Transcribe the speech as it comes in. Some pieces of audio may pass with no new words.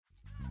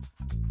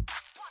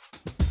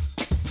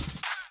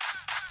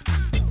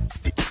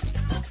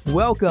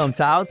Welcome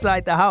to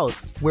Outside the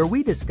House, where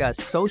we discuss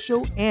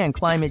social and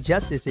climate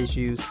justice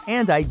issues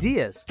and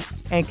ideas,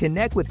 and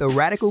connect with the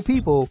radical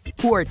people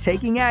who are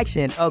taking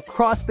action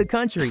across the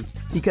country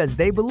because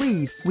they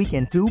believe we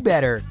can do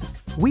better.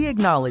 We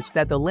acknowledge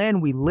that the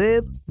land we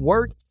live,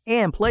 work,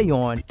 and play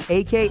on,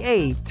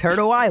 aka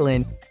Turtle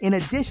Island, in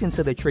addition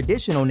to the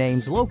traditional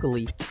names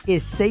locally,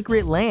 is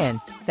sacred land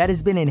that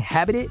has been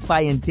inhabited by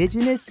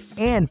Indigenous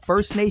and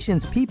First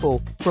Nations people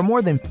for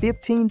more than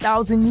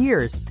 15,000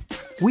 years.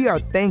 We are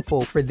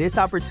thankful for this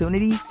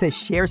opportunity to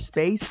share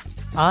space,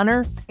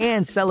 honor,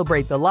 and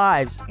celebrate the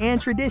lives and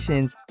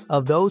traditions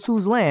of those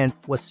whose land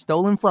was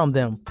stolen from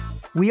them.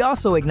 We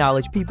also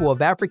acknowledge people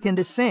of African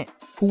descent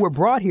who were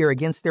brought here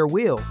against their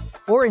will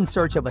or in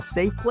search of a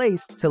safe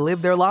place to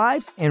live their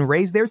lives and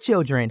raise their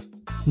children.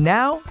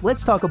 Now,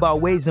 let's talk about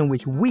ways in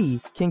which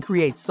we can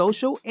create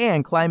social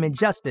and climate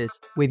justice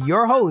with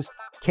your host,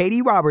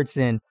 Katie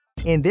Robertson,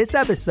 in this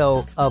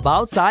episode of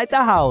Outside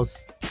the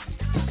House.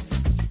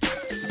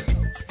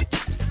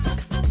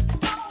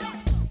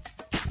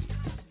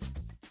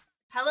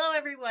 Hello,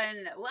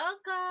 everyone.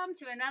 Welcome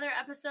to another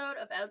episode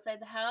of Outside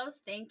the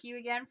House. Thank you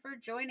again for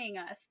joining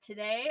us.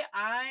 Today,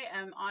 I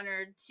am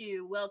honored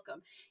to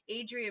welcome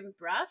Adrian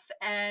Bruff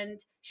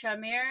and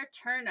Shamir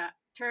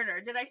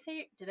Turner. Did I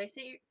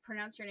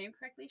pronounce your name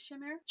correctly,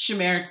 Shamir?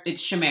 Shamir,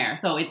 it's Shamir.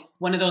 So it's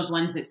one of those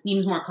ones that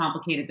seems more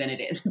complicated than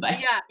it is. But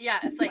yeah,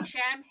 it's like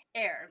Sham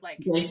Air, like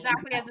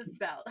exactly as it's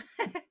spelled.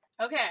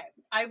 Okay,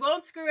 I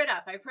won't screw it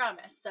up, I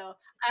promise. So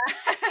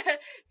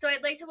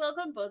I'd like to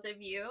welcome both of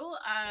you.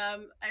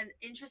 An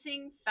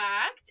interesting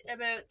fact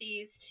about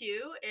these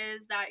two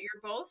is that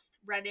you're both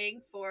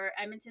running for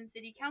Edmonton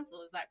City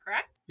Council. Is that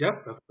correct?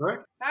 Yes, that's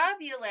correct.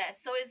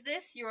 Fabulous. So is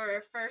this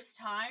your first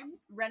time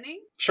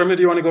running? Sherman,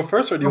 do you want to go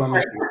first or do you want me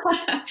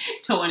to?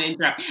 Don't want to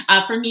interrupt.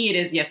 For me, it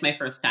is, yes, my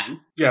first time.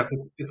 Yes,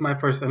 it's my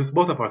first time. It's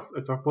both of us.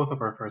 Both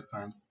of our first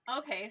times.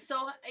 Okay, so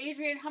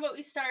Adrian, how about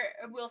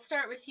we'll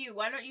start with you.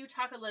 Why don't you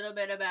talk a little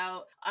bit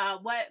about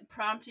what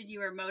prompted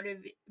you or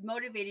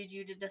motivated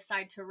you to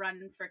decide to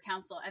run for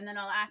council? And then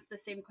I'll ask the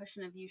same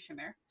question of you,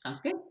 Shamir. Sounds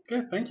good.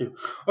 Okay, thank you.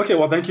 Okay,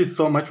 well, thank you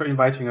so much for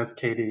inviting us,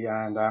 Katie,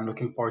 and I'm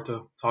looking forward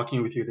to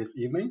talking with you this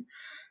evening.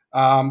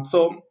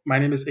 So my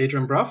name is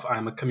Adrian Bruff.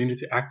 I'm a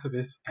community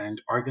activist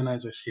and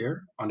organizer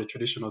here on the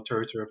traditional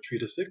territory of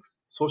Treaty 6,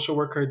 social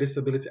worker,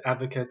 disability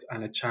advocate,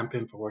 and a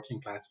champion for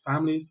working class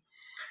families.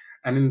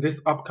 And in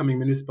this upcoming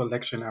municipal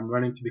election, I'm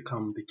running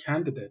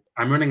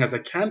as a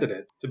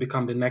candidate to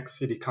become the next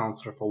city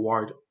councillor for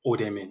Ward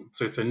O'Daymin.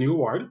 So it's a new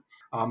ward,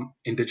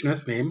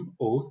 Indigenous name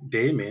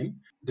O'Daymin.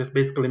 This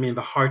basically means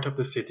the heart of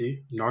the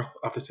city, north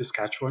of the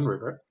Saskatchewan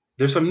River.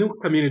 There's some new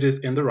communities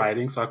in the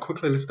riding, so I'll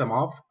quickly list them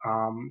off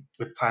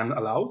if time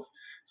allows.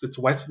 So it's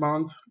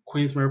Westmount,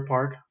 Queensmere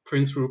Park,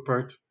 Prince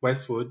Rupert,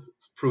 Westwood,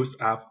 Spruce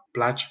Ave,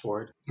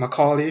 Blatchford,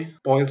 Macaulay,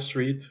 Boyle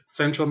Street,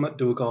 Central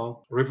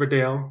McDougall,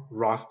 Riverdale,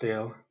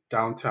 Rossdale,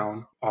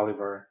 Downtown,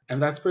 Oliver,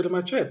 and that's pretty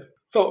much it.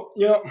 So,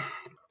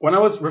 when I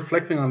was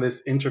reflecting on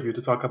this interview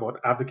to talk about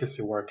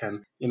advocacy work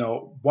and,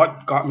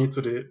 what got me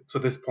to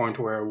this point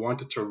where I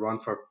wanted to run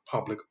for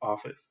public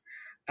office.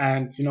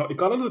 And, it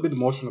got a little bit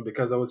emotional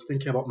because I was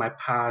thinking about my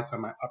past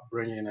and my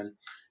upbringing and,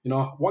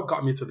 what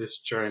got me to this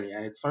journey.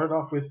 And it started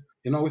off with,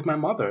 with my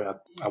mother,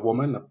 a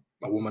woman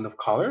of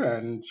color,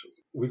 and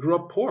we grew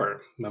up poor.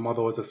 My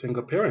mother was a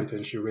single parent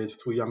and she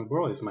raised two young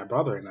boys, my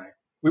brother and I.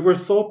 We were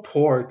so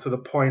poor to the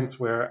point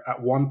where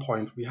at one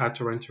point we had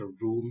to rent a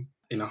room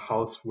in a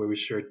house where we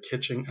shared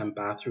kitchen and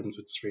bathrooms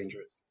with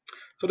strangers.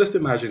 So just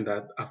imagine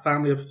that, a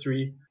family of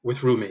three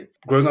with roommates.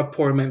 Growing up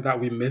poor meant that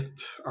we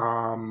missed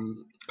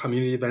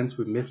community events,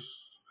 we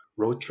missed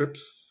road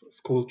trips,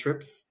 school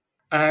trips.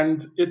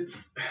 And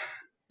it's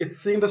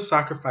seeing the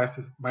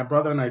sacrifices, my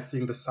brother and I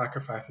seeing the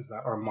sacrifices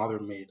that our mother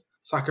made,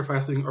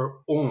 sacrificing our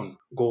own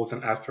goals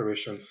and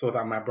aspirations so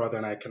that my brother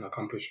and I can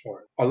accomplish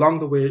more. Along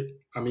the way,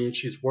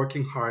 she's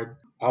working hard,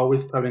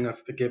 always telling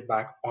us to give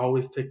back,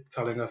 always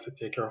telling us to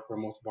take care of our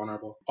most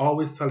vulnerable,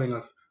 always telling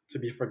us to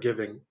be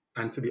forgiving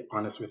and to be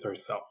honest with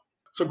herself.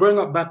 So growing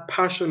up, that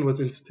passion was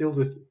instilled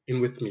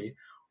with me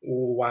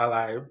while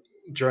I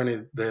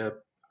journeyed the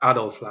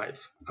adult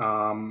life.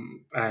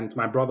 And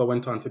my brother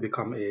went on to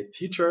become a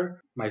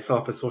teacher,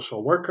 myself a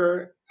social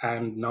worker,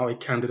 and now a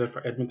candidate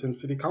for Edmonton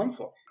City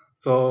Council.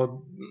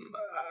 So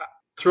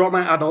throughout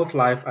my adult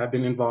life, I've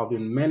been involved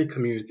in many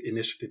community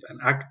initiatives and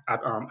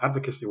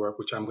advocacy work,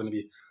 which I'm going to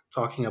be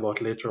talking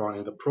about later on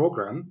in the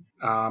program.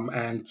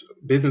 And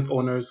business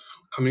owners,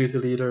 community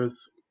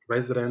leaders,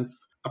 residents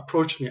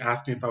approached me,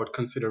 asked me if I would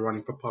consider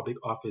running for public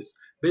office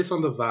based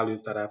on the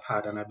values that I've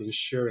had and I've been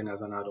sharing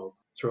as an adult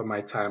throughout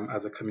my time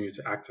as a community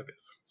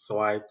activist. So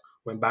I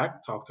went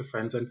back, talked to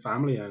friends and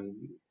family, and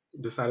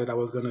decided I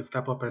was going to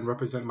step up and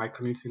represent my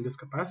community in this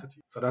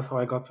capacity. So that's how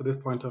I got to this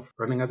point of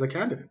running as a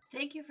candidate.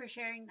 Thank you for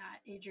sharing that,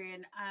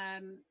 Adrian.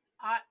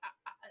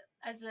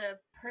 As a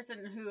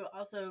person who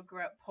also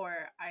grew up poor,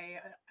 I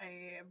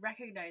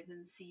recognize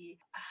and see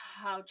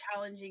how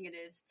challenging it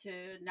is to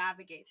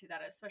navigate through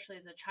that, especially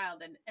as a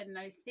child. And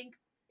I think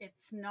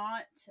it's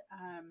not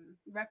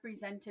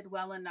represented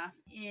well enough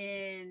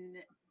in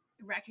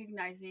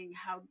recognizing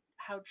how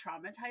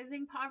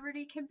traumatizing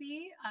poverty can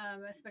be,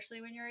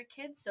 especially when you're a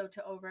kid. So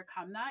to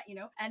overcome that,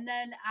 and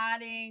then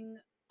adding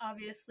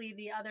obviously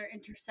the other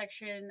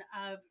intersection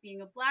of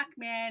being a Black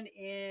man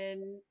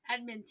in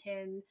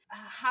Edmonton,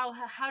 how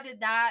did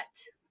that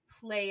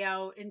play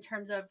out in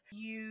terms of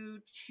you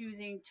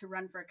choosing to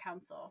run for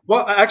council?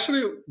 Well, I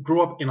actually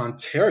grew up in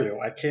Ontario.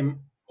 I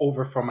came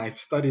over for my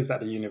studies at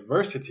the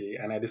university,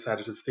 and I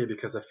decided to stay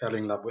because I fell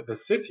in love with the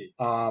city.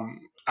 I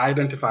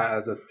identify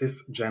as a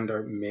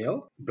cisgender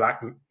male,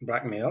 black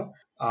male.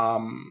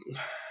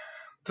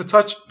 To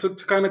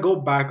kind of go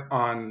back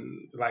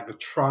on like the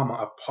trauma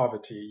of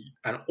poverty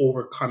and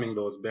overcoming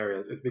those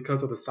barriers is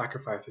because of the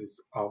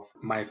sacrifices of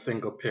my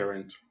single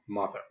parent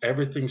mother.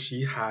 Everything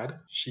she had,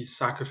 she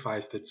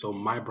sacrificed it so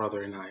my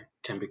brother and I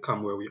can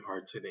become where we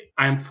are today.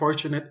 I am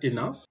fortunate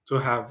enough to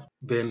have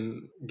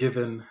been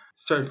given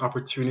certain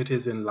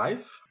opportunities in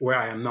life where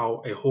I am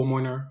now a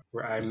homeowner,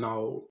 where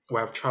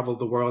I've traveled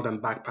the world and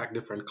backpacked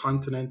different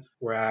continents,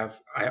 where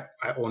I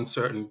own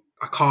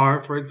a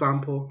car, for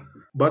example.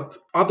 But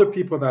other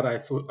people that I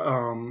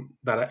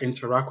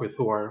interact with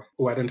who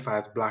identify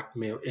as Black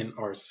male in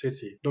our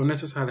city don't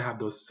necessarily have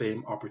those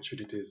same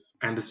opportunities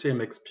and the same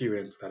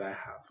experience that I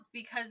have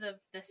because of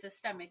the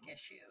systemic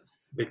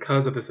issues.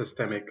 Because of the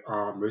systemic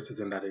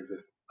racism that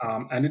exists,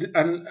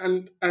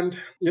 and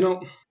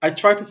I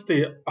try to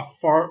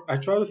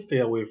stay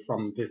away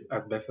from this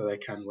as best as I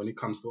can when it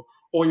comes to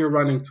you're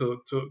running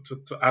to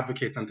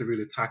advocate and to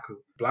really tackle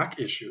Black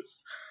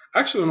issues.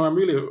 Actually, no, I'm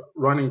really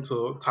running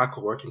to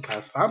tackle working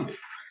class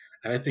families.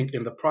 And I think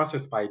in the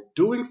process, by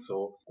doing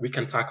so, we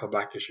can tackle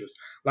Black issues.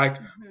 Like,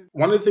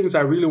 one of the things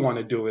I really want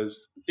to do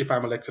is, if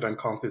I'm elected on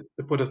council, is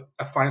to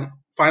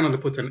finally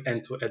put an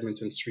end to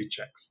Edmonton street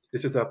checks.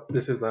 This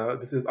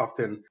is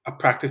often a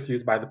practice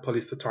used by the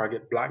police to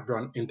target Black,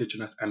 brown,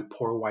 Indigenous, and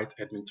poor white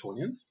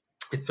Edmontonians.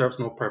 It serves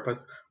no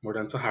purpose more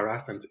than to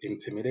harass and to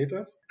intimidate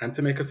us and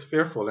to make us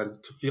fearful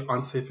and to feel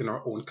unsafe in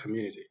our own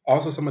community.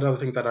 Also, some of the other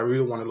things that I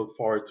really want to look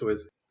forward to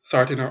is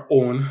starting our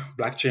own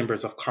Black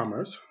chambers of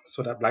commerce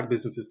so that Black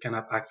businesses can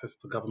have access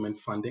to government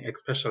funding,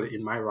 especially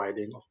in my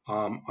riding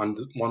on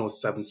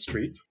 107th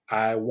Street.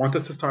 I want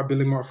us to start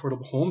building more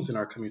affordable homes in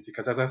our community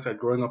because, as I said,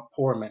 growing up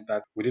poor meant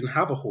that we didn't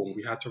have a home.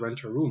 We had to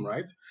rent a room,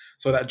 right?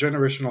 So that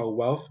generational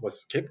wealth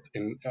was skipped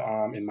in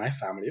my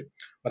family.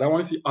 But I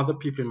want to see other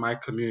people in my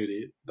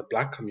community, the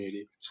Black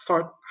community,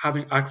 start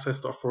having access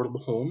to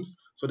affordable homes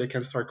so they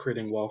can start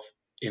creating wealth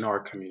in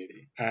our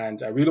community.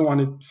 And I really want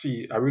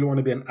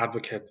to be an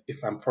advocate,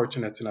 if I'm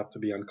fortunate enough to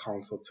be on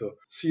council, to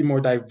see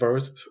more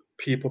diverse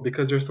people,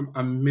 because there's some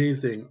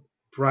amazing,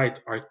 bright,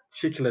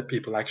 articulate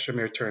people like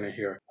Shamir Turner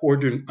here who are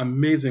doing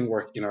amazing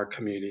work in our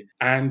community,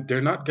 and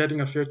they're not getting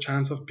a fair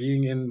chance of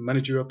being in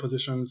managerial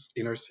positions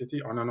in our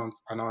city or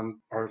on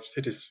our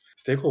city's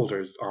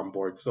stakeholders on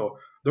board. So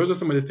those are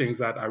some of the things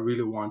that I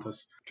really want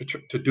us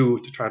to do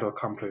to try to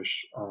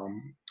accomplish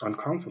on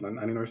council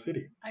and in our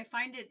city. I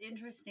find it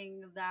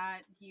interesting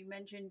that you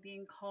mentioned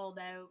being called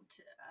out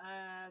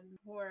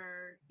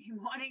for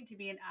wanting to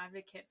be an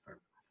advocate for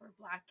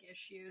Black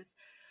issues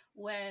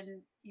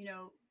when,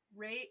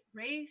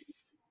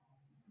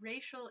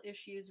 racial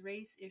issues,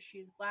 race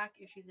issues, Black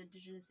issues,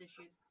 Indigenous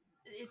issues,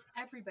 it's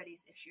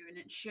everybody's issue, and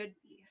it should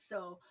be.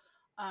 So,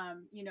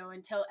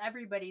 until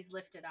everybody's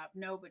lifted up,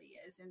 nobody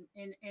is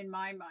in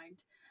my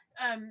mind.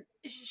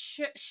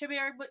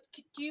 Shamir,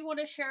 do you want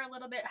to share a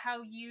little bit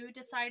how you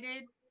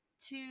decided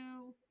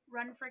to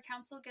run for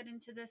council, get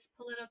into this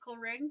political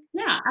ring?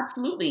 Yeah,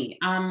 absolutely.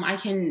 I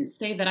can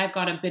say that I've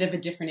got a bit of a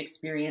different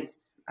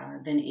experience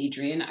than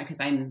Adrian because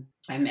I'm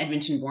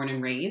Edmonton born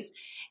and raised,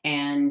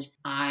 and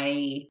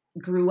I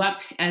grew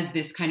up as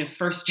this kind of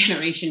first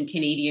generation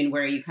Canadian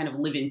where you kind of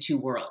live in two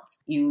worlds.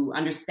 You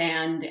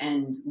understand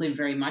and live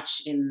very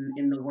much in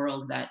the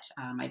world that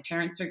my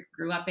parents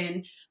grew up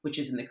in, which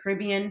is in the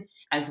Caribbean,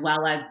 as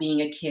well as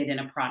being a kid and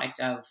a product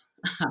of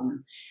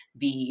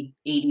the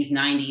 80s,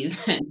 90s,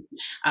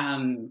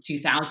 and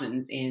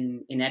 2000s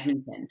in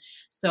Edmonton.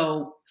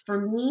 So for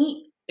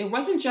me, it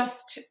was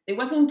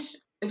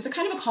a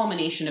kind of a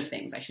culmination of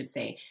things, I should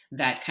say,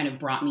 that kind of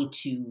brought me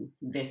to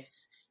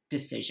this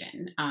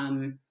decision.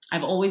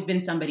 I've always been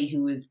somebody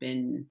who has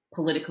been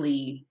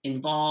politically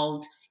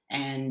involved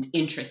and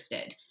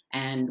interested,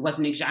 and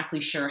wasn't exactly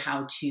sure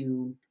how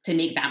to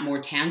make that more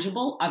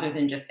tangible other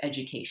than just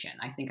education.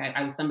 I think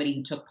I was somebody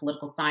who took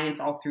political science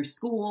all through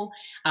school.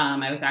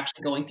 I was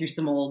actually going through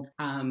some old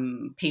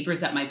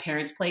papers at my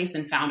parents' place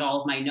and found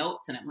all of my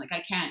notes, and I'm like, I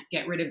can't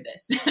get rid of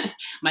this.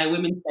 My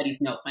women's studies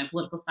notes, my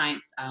political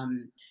science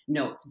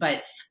notes,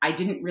 but I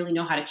didn't really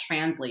know how to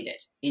translate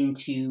it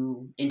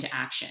into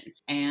action.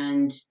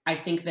 And I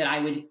think that I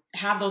would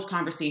have those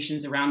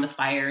conversations around the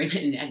fire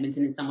in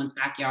Edmonton in someone's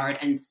backyard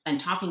and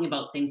talking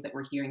about things that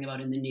we're hearing about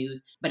in the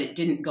news, but it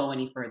didn't go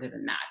any further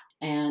than that.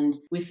 And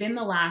within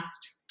the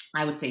last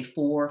I would say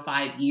 4 or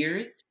 5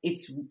 years,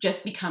 it's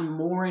just become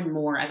more and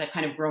more as I've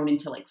kind of grown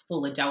into like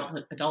full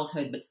adulthood,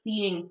 but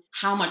seeing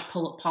how much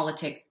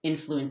politics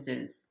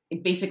influences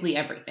basically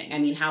everything. I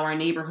mean, how our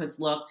neighborhoods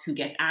looked, who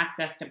gets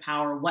access to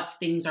power, what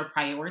things are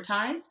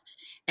prioritized.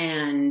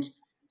 And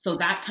so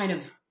that kind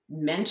of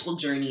mental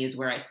journey is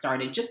where I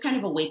started, just kind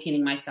of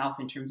awakening myself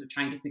in terms of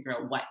trying to figure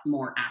out what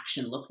more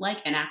action looked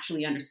like and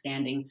actually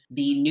understanding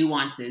the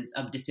nuances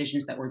of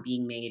decisions that were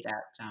being made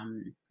at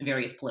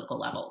various political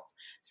levels.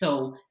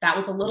 So that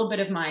was a little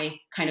bit of my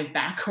kind of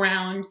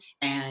background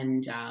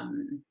and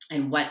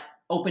what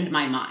opened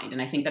my mind.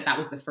 And I think that that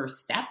was the first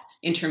step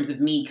in terms of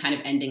me kind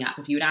of ending up.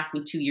 If you had asked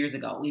me 2 years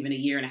ago, even a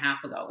year and a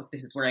half ago, if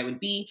this is where I would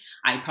be,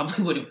 I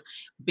probably would have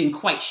been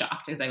quite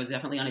shocked, as I was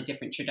definitely on a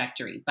different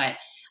trajectory. But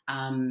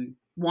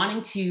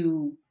wanting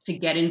to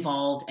get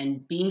involved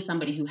and being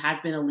somebody who has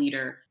been a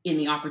leader in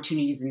the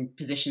opportunities and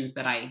positions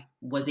that I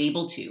was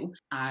able to,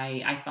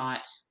 I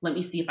thought, let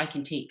me see if I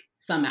can take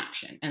some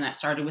action. And that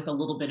started with a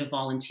little bit of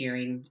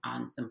volunteering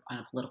on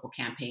a political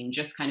campaign,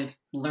 just kind of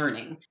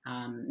learning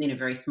in a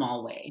very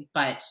small way.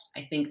 But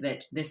I think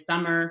that this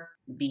summer,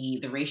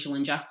 the racial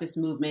injustice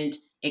movement,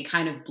 it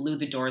kind of blew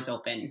the doors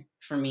open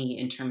for me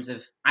in terms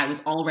of I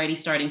was already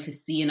starting to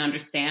see and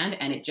understand,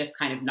 and it just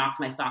kind of knocked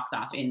my socks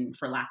off, in,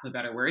 for lack of a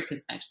better word,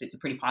 because actually it's a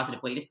pretty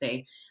positive way to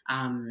say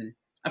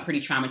a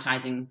pretty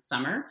traumatizing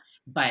summer.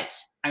 But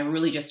I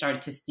really just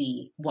started to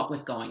see what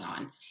was going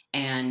on,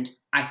 and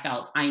I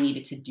felt I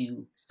needed to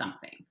do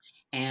something.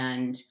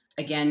 And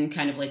again,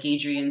 kind of like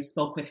Adrian,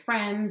 spoke with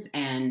friends,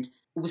 and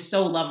it was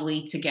so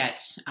lovely to get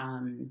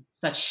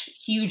such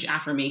huge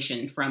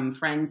affirmation from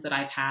friends that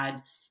I've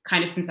had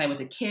kind of since I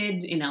was a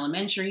kid in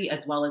elementary,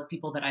 as well as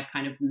people that I've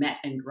kind of met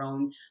and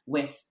grown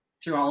with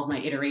through all of my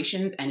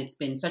iterations. And it's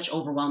been such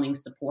overwhelming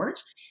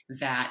support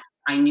that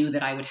I knew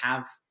that I would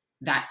have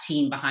that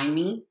team behind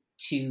me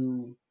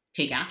to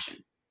take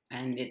action.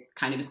 And it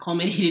kind of is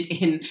culminated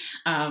in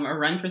a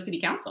run for city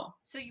council.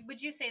 So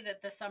would you say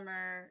that the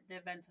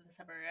events of the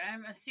summer,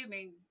 I'm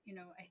assuming,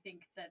 I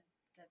think that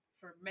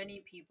for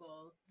many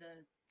people,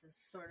 the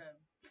sort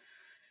of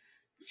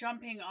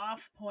jumping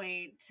off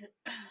point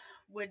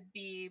would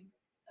be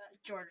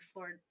George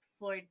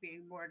Floyd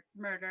being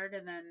murdered,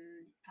 and then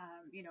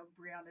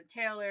Breonna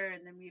Taylor,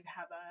 and then we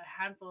have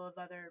a handful of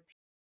other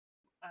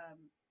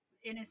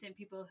innocent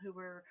people who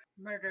were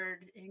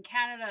murdered in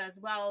Canada as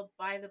well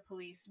by the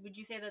police. Would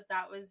you say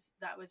that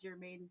was your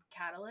main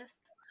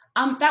catalyst?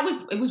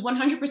 It was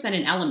 100%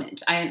 an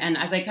element. And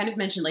as I kind of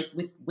mentioned, like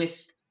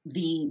with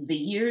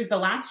the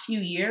last few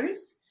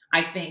years,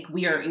 I think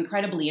we are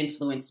incredibly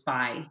influenced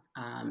by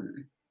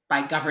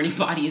governing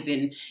bodies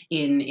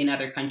in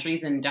other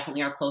countries, and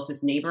definitely our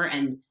closest neighbor,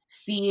 and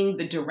seeing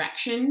the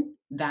direction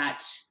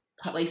that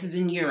places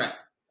in Europe,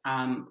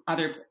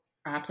 other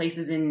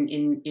places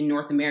in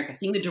North America,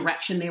 seeing the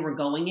direction they were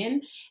going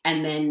in.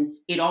 And then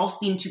it all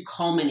seemed to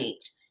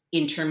culminate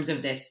in terms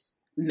of this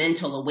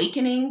mental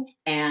awakening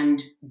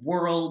and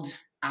world.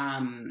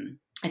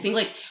 I think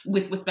like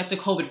with respect to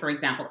COVID, for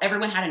example,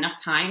 everyone had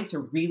enough time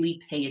to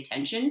really pay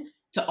attention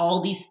to all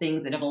these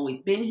things that have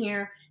always been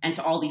here and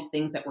to all these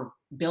things that we're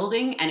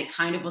building. And it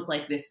kind of was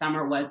like this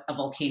summer was a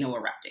volcano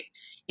erupting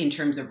in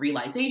terms of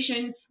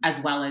realization,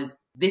 as well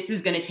as this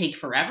is going to take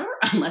forever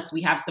unless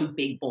we have some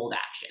big, bold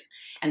action.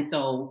 And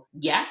so,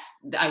 yes,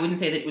 I wouldn't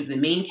say that it was the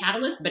main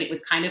catalyst, but it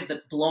was kind of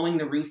the blowing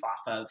the roof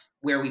off of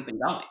where we've been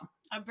going.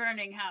 A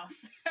burning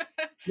house.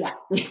 Yeah,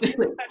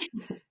 basically.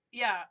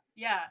 Yeah.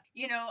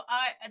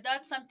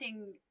 That's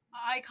something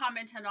I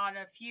commented on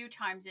a few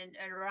times in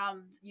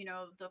around,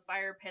 the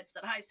fire pits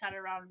that I sat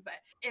around,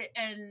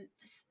 and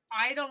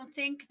I don't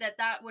think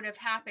that would have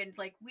happened.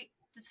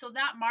 So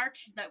that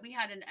march that we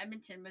had in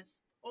Edmonton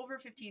was over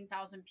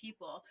 15,000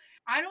 people.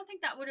 I don't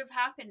think that would have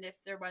happened if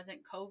there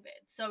wasn't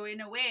COVID. So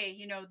in a way,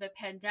 the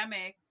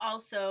pandemic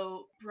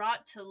also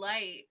brought to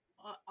light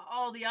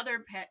all the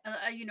other,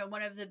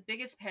 one of the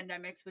biggest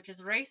pandemics, which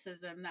is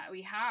racism that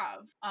we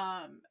have,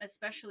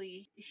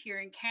 especially here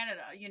in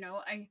Canada.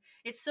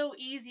 It's so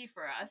easy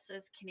for us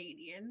as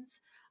Canadians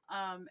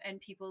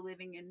and people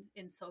living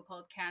in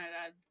so-called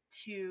Canada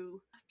to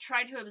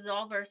try to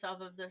absolve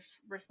ourselves of the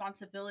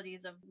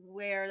responsibilities of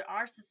where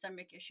our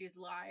systemic issues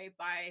lie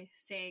by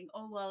saying,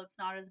 oh, well, it's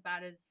not as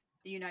bad as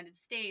the United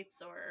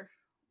States or,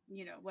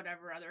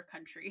 whatever other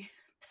country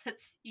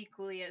that's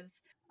equally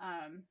as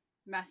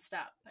messed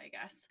up, I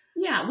guess.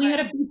 Yeah, we had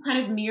a big kind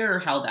of mirror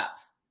held up,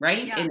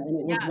 right? Yeah, and it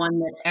was one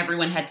that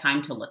everyone had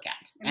time to look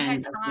at. And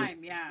had time,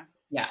 yeah.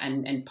 Yeah,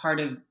 and part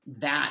of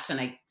that, and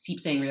I keep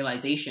saying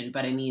realization,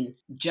 but I mean,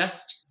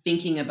 just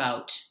thinking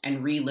about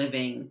and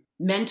reliving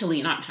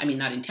mentally, not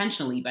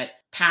intentionally, but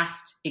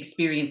past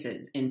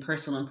experiences in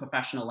personal and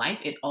professional life,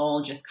 it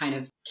all just kind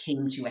of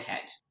came to a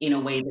head in a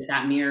way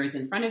that mirror is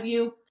in front of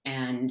you.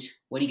 And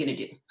what are you going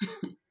to do?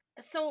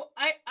 So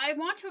I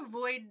want to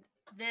avoid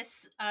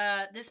this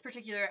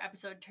particular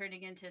episode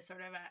turning into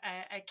sort of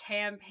a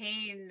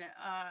campaign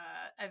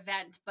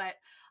event, but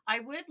I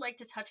would like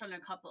to touch on a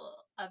couple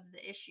of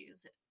the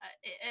issues,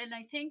 and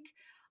I think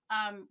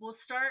we'll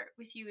start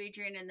with you,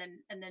 Adrian,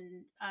 and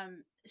then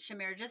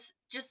Shamir.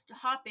 Just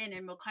hop in,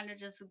 and we'll kind of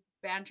just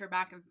banter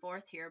back and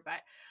forth here.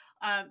 But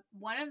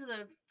one of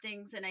the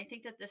things, and I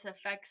think that this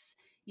affects,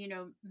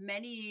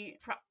 many,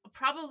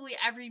 probably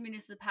every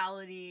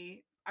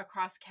municipality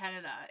across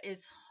Canada,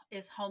 is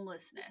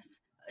homelessness.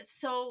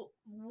 So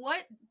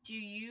what do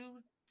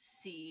you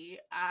see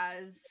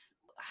as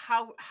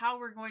how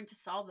we're going to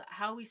solve that,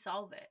 how we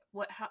solve it,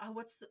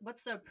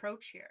 what's the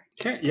approach here?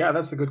 Okay, yeah,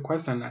 that's a good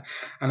question,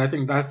 and I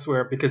think that's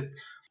where, because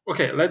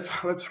okay, let's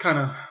kind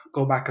of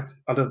go back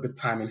a little bit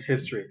time in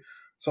history.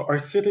 So our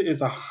city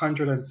is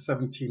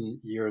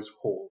 117 years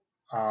old,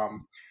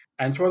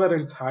 and through that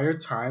entire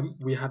time,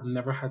 we have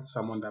never had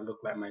someone that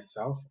looked like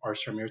myself or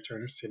Shamir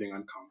Turner sitting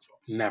on council.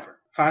 Never.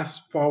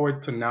 Fast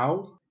forward to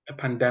now, a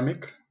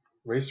pandemic,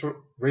 race,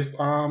 race,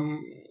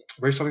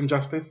 racial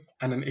injustice,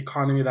 and an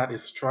economy that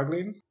is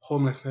struggling.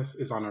 Homelessness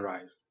is on a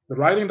rise. The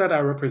riding that I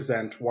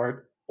represent,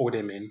 Ward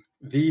Odemin,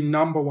 the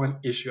number one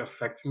issue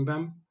affecting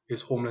them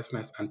is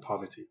homelessness and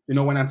poverty.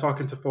 When I'm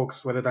talking to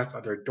folks, whether that's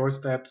at their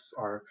doorsteps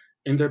or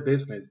in their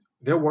business,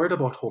 they're worried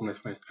about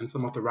homelessness and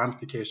some of the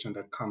ramification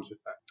that comes with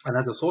that. And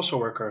as a social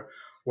worker,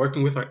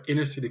 working with our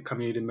inner city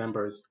community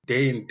members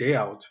day in, day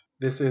out,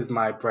 this is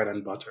my bread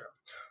and butter.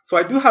 So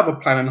I do have a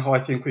plan on how I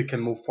think we can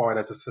move forward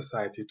as a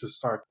society to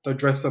start to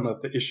address some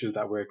of the issues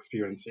that we're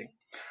experiencing.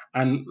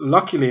 And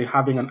luckily,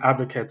 having an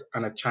advocate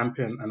and a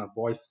champion and a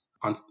voice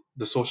on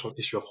the social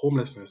issue of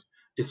homelessness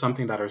is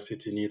something that our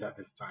city needs at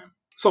this time.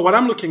 So what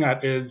I'm looking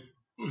at is,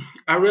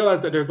 I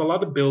realize that there's a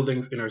lot of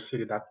buildings in our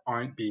city that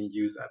aren't being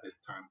used at this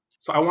time.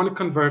 So I want to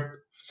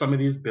convert some of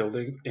these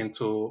buildings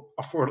into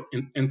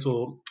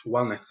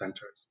wellness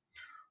centers.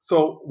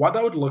 So what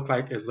that would look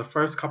like is the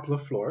first couple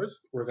of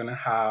floors, we're going to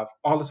have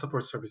all the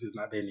support services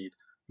that they need: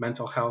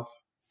 mental health,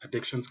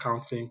 addictions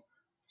counseling,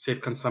 safe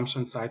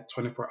consumption site,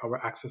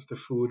 24-hour access to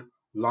food,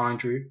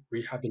 laundry,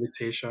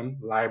 rehabilitation,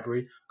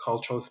 library,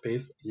 cultural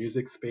space,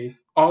 music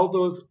space, all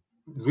those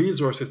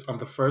resources on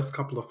the first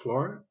couple of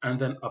floors. And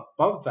then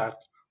above that,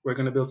 we're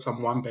going to build some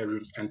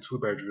 1-bedrooms and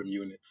 2-bedroom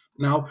units.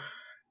 Now,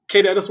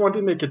 Katie, I just want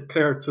to make it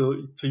clear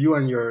to you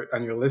and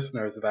your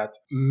listeners that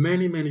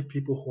many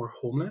people who are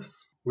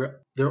homeless,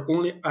 they're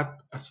only at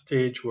a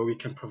stage where we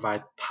can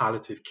provide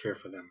palliative care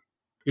for them.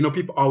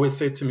 People always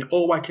say to me,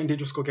 oh, why can't they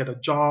just go get a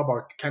job,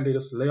 or can they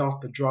just lay off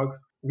the drugs?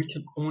 We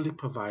can only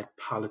provide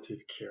palliative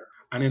care.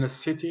 And in a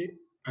city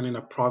and in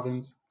a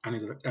province and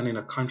in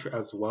a country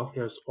as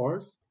wealthy as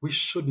ours, we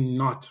should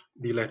not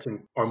be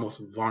letting our most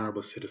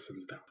vulnerable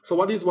citizens down. So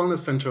what these wellness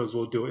centers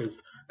will do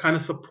is kind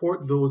of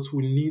support those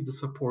who need the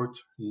support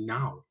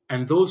now.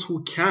 And those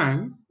who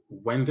can,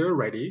 when they're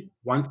ready,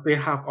 once they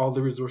have all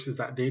the resources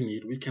that they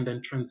need, we can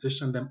then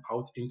transition them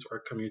out into our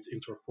community,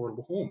 into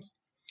affordable homes.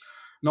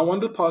 Now, one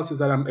of the policies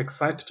that I'm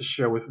excited to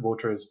share with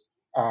voters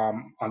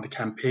on the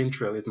campaign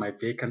trail is my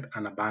vacant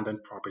and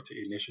abandoned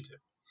property initiative.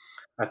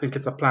 I think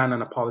it's a plan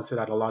and a policy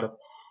that a lot of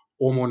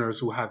homeowners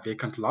who have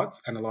vacant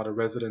lots and a lot of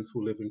residents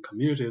who live in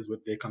communities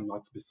with vacant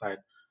lots beside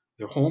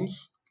their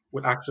homes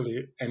would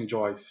actually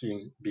enjoy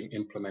seeing being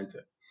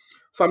implemented.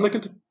 So I'm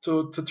looking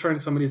to turn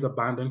some of these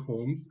abandoned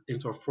homes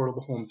into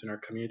affordable homes in our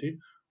community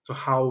to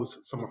house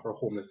some of our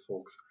homeless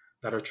folks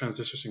that are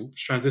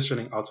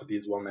transitioning out of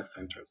these wellness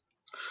centers.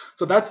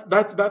 So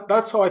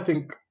that's how I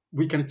think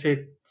we can take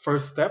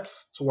first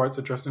steps towards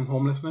addressing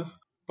homelessness.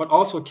 But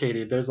also,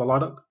 Katie, there's a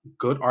lot of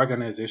good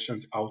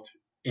organizations out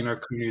in our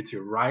community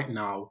right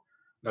now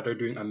that are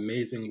doing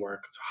amazing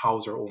work to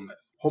house our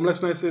homeless.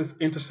 Homelessness is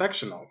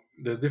intersectional.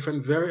 There's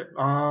different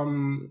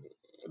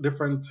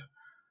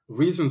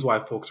reasons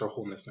why folks are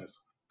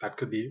homelessness. That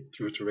could be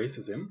due to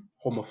racism,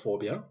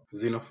 homophobia,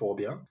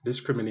 xenophobia,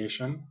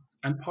 discrimination,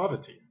 and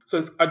poverty. So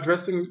it's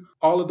addressing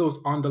all of those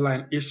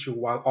underlying issues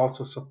while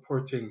also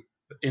supporting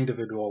the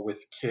individual with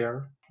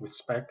care,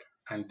 respect,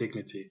 and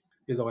dignity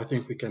is how I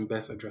think we can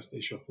best address the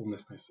issue of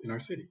homelessness in our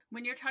city.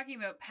 When you're talking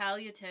about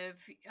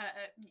palliative,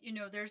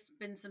 there's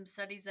been some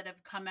studies that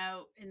have come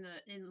out in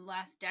the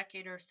last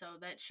decade or so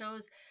that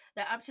shows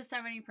that up to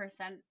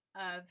 70%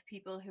 of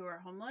people who are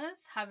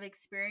homeless have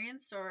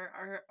experienced or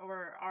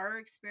are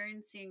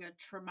experiencing a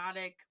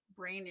traumatic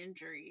brain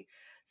injury.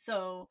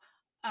 So,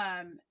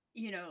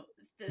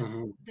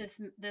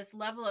 this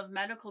level of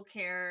medical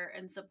care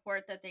and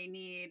support that they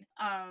need,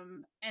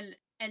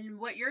 and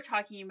what you're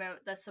talking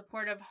about, the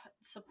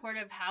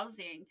supportive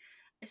housing,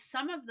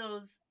 some of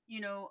those,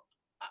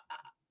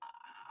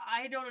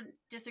 I don't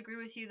disagree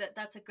with you that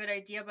that's a good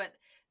idea, but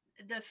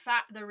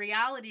the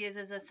reality is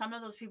that some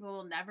of those people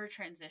will never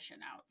transition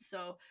out.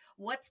 So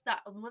what's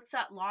that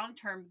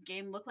long-term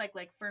game look like?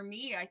 Like for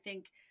me, I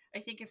think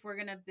if we're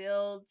going to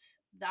build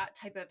that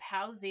type of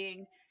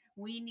housing,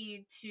 we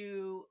need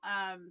to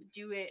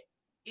do it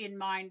in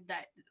mind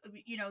that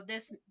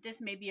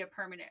this may be a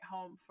permanent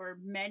home for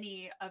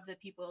many of the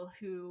people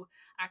who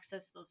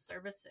access those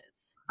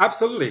services.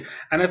 Absolutely.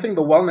 And I think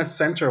the wellness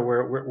center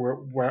where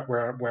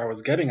I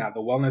was getting at, the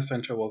wellness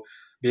center will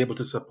be able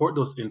to support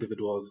those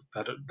individuals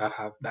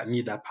that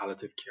need that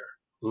palliative care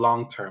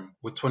long term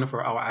with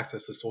 24-hour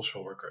access to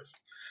social workers.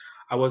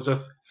 I was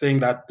just saying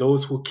that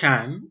those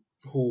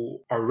who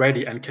are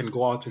ready and can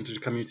go out into the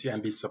community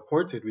and be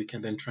supported, we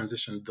can then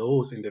transition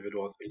those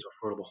individuals into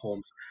affordable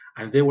homes,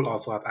 and they will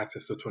also have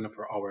access to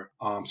 24-hour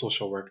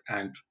social work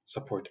and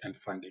support and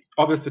funding.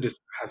 Obviously,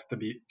 this has to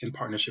be in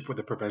partnership with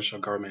the provincial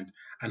government,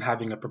 and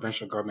having a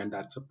provincial government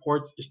that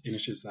supports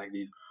initiatives like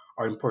these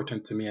are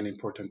important to me and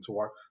important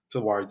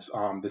towards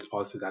this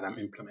policy that I'm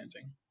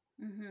implementing.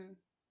 Mm-hmm.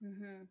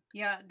 Mm-hmm.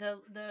 Yeah,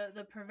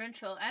 the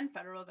provincial and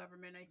federal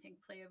government, I think,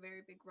 play a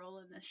very big role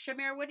in this.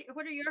 Shamir,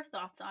 what are your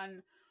thoughts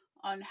on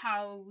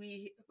how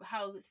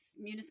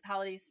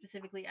municipalities,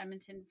 specifically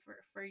Edmonton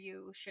for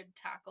you, should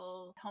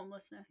tackle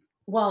homelessness?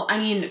 Well, I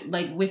mean,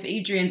 like with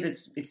Adrian's,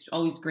 it's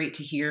always great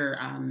to hear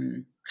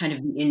kind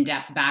of the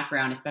in-depth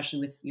background, especially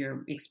with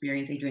your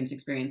experience, Adrian's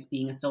experience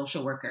being a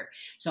social worker.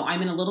 So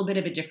I'm in a little bit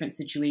of a different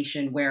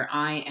situation where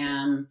I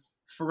am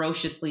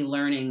ferociously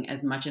learning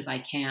as much as I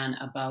can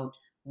about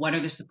what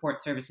are the support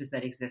services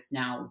that exist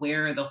now,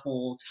 where are the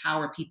holes, how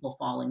are people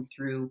falling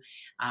through,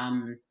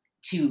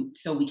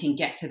 so we can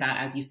get to that,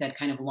 as you said,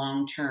 kind of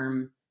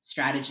long-term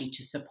strategy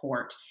to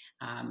support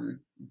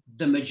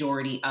the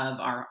majority of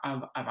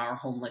our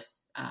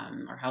homeless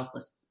or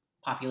houseless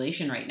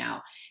population right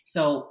now.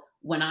 So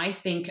when I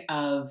think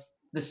of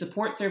the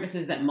support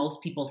services that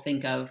most people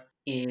think of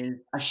is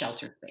a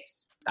shelter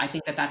space. I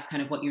think that that's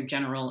kind of what your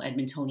general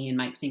Edmontonian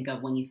might think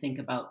of when you think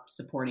about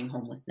supporting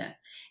homelessness.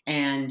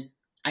 And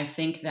I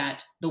think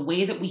that the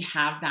way that we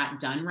have that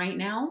done right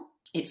now,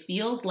 it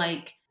feels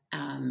like,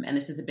 and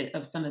this is a bit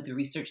of some of the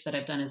research that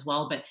I've done as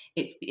well, but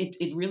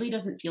it really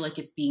doesn't feel like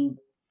it's being,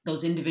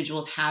 those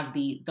individuals have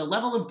the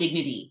level of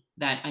dignity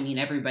that, I mean,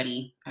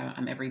 everybody,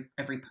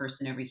 every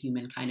person, every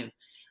human kind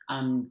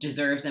of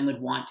deserves and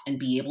would want and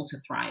be able to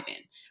thrive in,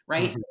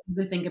 right? Mm-hmm.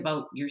 So you think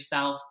about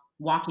yourself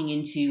walking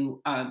into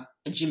a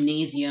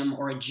gymnasium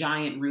or a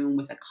giant room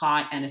with a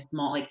cot and a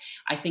small, like,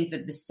 I think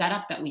that the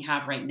setup that we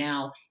have right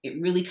now,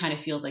 it really kind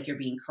of feels like you're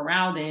being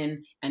corralled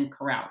in and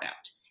corralled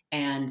out.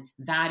 And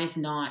that is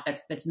not,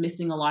 that's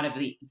missing a lot of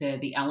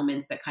the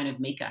elements that kind of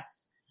make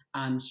us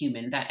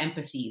human, that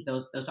empathy,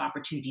 those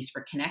opportunities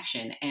for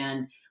connection.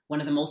 And one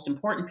of the most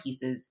important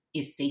pieces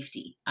is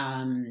safety.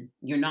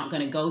 You're not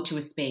going to go to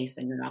a space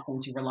and you're not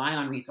going to rely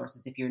on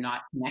resources if you're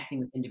not connecting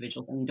with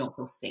individuals and you don't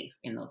feel safe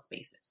in those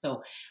spaces.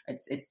 So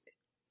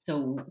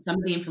so some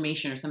of the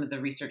information or some of the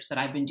research that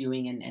I've been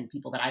doing and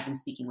people that I've been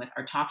speaking with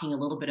are talking a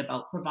little bit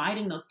about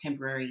providing those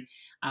temporary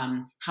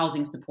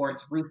housing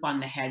supports, roof on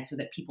the head, so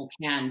that people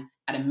can,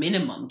 at a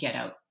minimum, get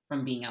out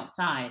from being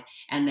outside,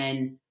 and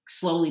then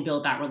slowly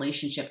build that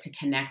relationship to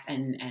connect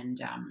and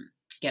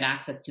get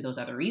access to those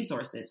other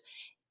resources.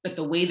 But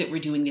the way that we're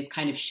doing is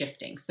kind of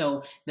shifting.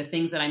 So the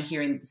things that I'm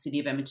hearing the City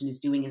of Edmonton is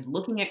doing is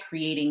looking at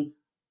creating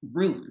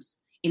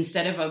rooms.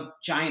 Instead of a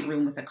giant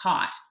room with a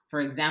cot,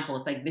 for example,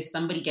 it's like this,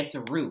 somebody gets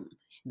a room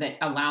that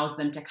allows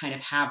them to kind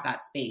of have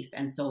that space.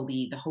 And so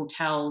the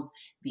hotels,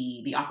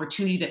 the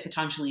opportunity that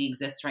potentially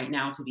exists right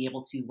now to be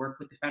able to work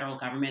with the federal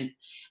government,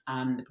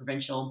 the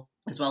provincial,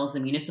 as well as the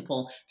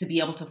municipal, to be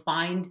able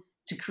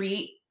to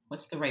create,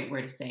 what's the right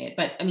word to say it?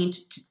 But I mean,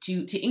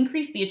 to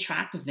increase the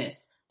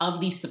attractiveness of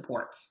these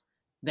supports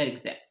that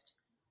exist,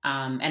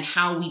 and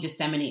how we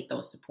disseminate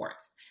those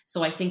supports.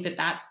 So I think that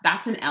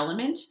that's an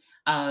element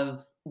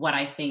of what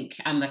I think,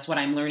 that's what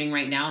I'm learning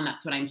right now, and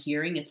that's what I'm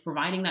hearing, is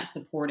providing that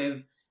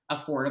supportive,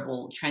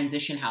 affordable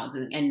transition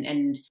housing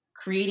and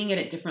creating it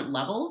at different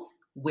levels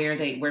where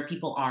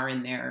people are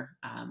in their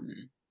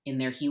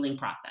healing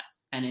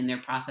process and in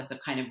their process of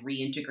kind of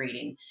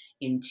reintegrating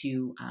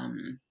into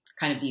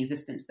kind of the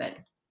existence that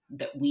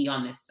we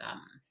on this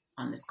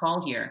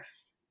call here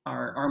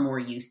are more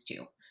used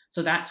to.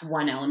 So that's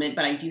one element.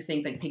 But I do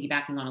think that,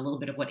 piggybacking on a little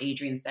bit of what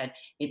Adrian said,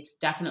 it's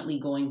definitely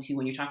going to,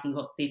 when you're talking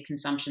about safe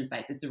consumption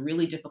sites, it's a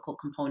really difficult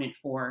component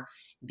for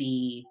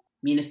the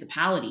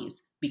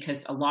municipalities,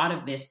 because a lot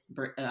of this,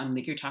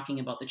 like you're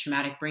talking about the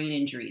traumatic brain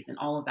injuries and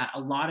all of that, a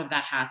lot of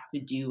that has to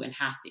do and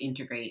has to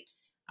integrate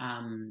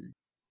Alberta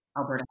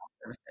Health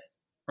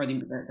Services or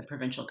the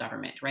provincial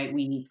government, right?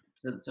 We need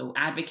so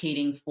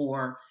advocating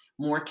for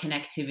more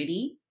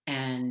connectivity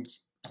and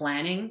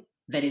planning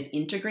that is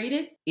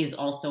integrated is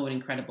also an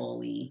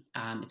incredibly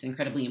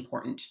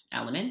important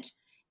element.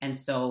 And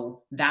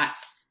so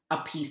that's a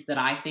piece that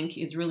I think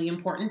is really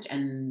important.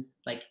 And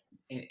like,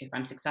 if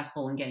I'm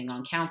successful in getting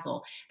on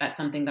council, that's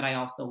something that I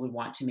also would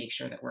want to make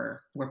sure that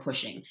we're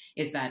pushing,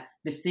 is that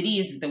the city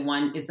is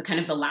the kind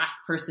of the last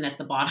person at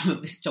the bottom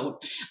of this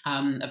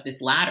of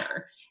this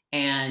ladder,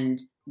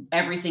 and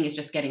everything is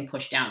just getting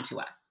pushed down to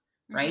us.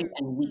 Right.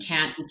 And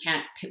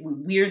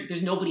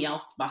there's nobody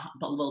else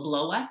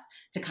below us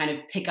to kind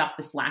of pick up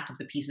the slack of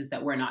the pieces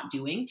that we're not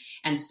doing.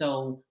 And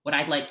so what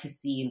I'd like to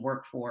see and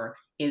work for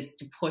is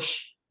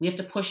we have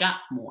to push up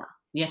more.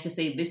 We have to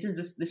say, this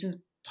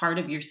is part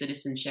of your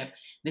citizenship.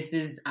 This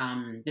is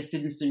the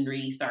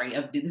citizenry,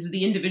 this is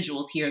the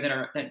individuals here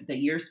that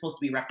you're supposed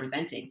to be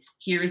representing.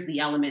 Here's the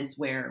elements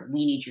where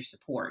we need your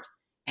support.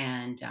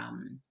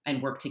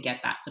 and work to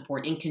get that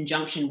support in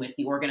conjunction with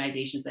the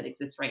organizations that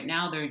exist right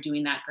now that are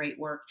doing that great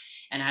work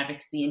and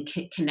advocacy and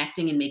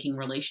connecting and making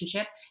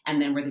relationship.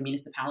 And then where the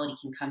municipality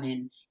can come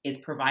in is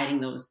providing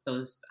those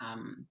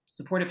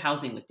supportive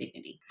housing with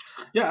dignity.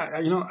 Yeah,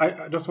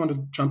 I just want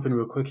to jump in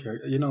real quick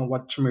here.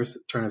 What Shamir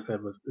Turner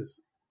said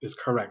is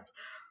correct.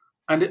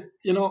 And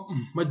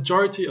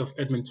majority of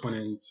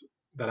Edmontonians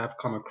that I've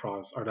come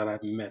across or that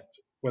I've met,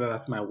 whether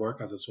that's my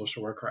work as a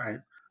social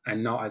worker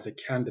and now as a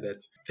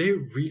candidate, they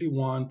really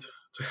want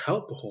to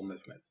help the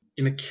homelessness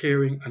in a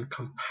caring and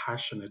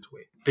compassionate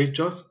way. They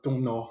just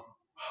don't know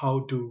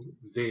how do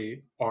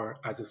they, or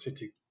as a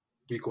city,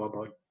 we go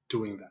about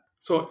doing that.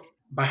 So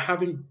by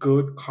having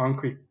good,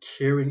 concrete,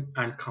 caring,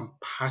 and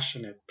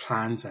compassionate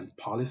plans and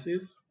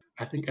policies,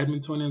 I think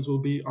Edmontonians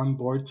will be on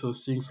board to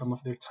seeing some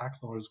of their tax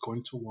dollars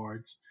going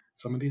towards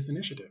some of these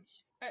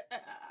initiatives.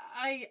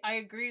 I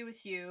agree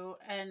with you,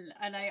 and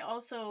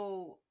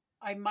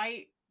I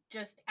might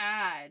just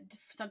add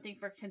something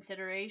for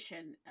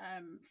consideration.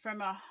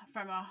 From a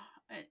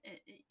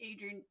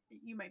Adrian,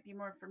 you might be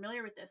more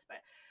familiar with this,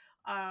 but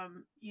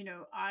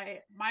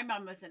my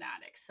mom was an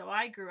addict, so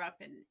I grew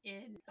up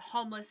in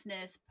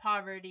homelessness,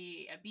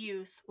 poverty,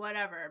 abuse,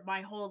 whatever,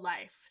 my whole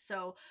life.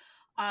 So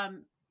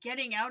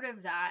getting out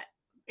of that,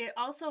 it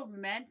also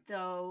meant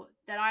though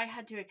that I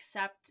had to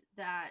accept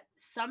that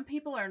some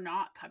people are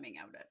not coming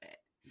out of it.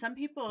 Some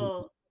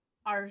people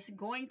are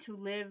going to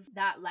live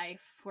that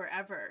life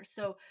forever.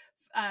 So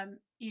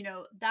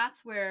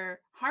that's where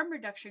harm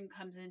reduction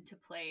comes into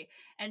play,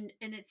 and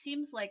it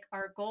seems like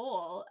our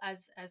goal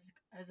as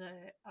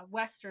a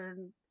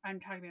Western, I'm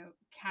talking about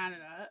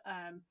Canada,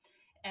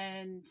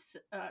 and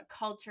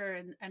culture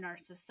and our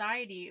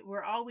society,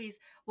 we're always,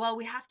 well,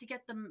 we have to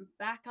get them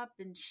back up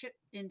in ship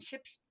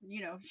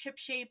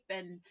shape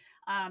and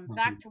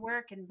back to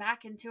work and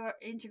back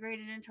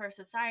integrated into our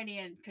society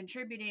and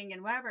contributing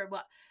and whatever.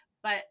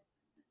 But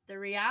the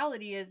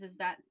reality is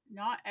that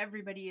not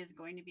everybody is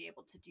going to be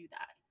able to do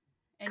that.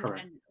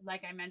 And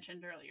like I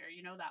mentioned earlier,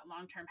 that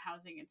long-term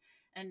housing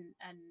and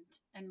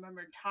when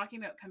we're talking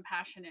about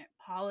compassionate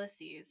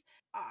policies,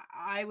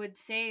 I would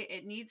say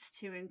it needs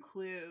to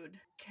include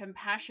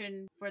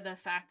compassion for the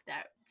fact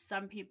that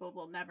some people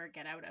will never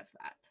get out of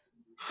that.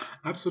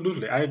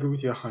 Absolutely. I agree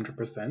with you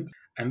 100%.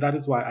 And that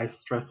is why I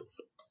stress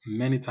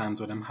many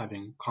times when I'm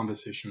having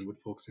conversation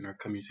with folks in our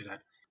community that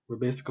we're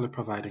basically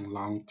providing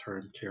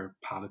long-term care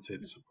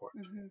palliative support.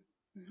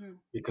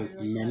 Because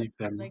many of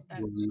them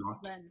will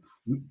not. Lens.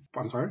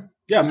 I'm sorry?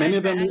 Yeah, many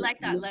of them. I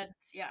like that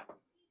lens, yeah.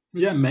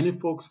 Yeah, many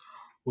folks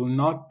will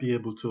not be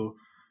able to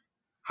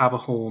have a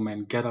home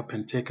and get up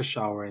and take a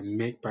shower and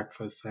make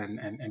breakfast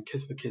and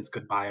kiss the kids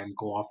goodbye and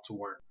go off to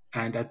work.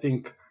 And I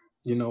think,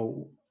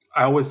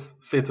 I always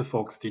say to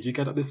folks, did you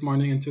get up this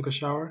morning and took a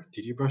shower?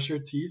 Did you brush your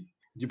teeth?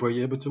 Were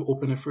you able to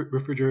open a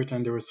refrigerator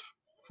and there was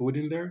food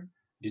in there?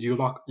 Did you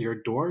lock your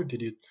door?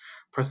 Did you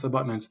press a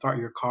button and start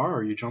your car,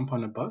 or you jump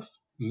on a bus?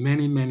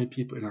 Many, many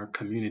people in our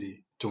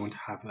community don't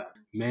have that.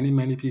 Many,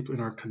 many people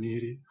in our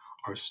community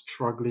are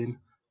struggling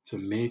to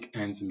make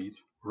ends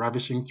meet,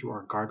 ravishing through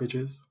our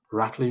garbages,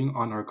 rattling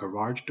on our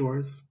garage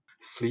doors,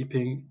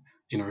 sleeping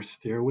in our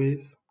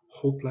stairways,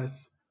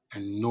 hopeless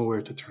and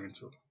nowhere to turn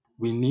to.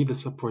 We need a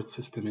support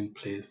system in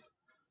place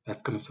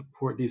that's going to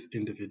support these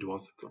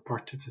individuals to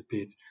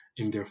participate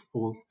in their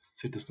full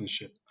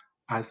citizenship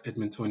as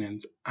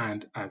Edmontonians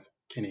and as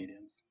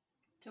Canadians.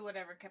 To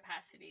whatever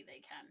capacity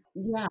they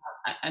can. Yeah,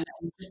 and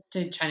just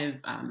to kind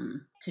of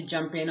to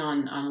jump in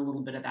on a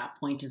little bit of that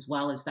point as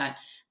well, is that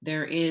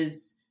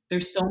there's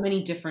so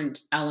many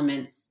different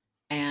elements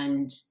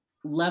and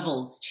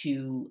levels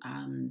to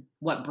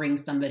what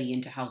brings somebody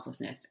into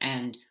houselessness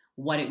and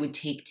what it would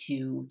take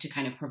to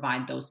kind of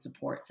provide those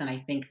supports. And I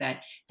think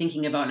that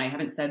thinking about, and I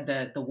haven't said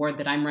the ward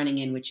that I'm running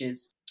in, which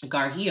is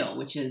Garhill,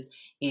 which is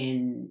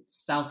in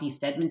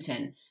Southeast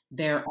Edmonton,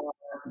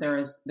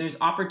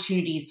 there's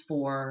opportunities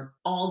for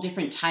all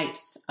different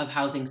types of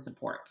housing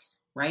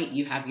supports, right?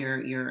 You have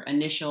your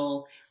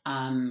initial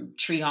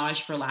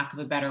triage, for lack of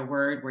a better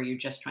word, where you're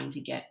just trying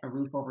to get a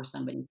roof over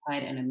somebody's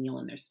head and a meal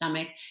in their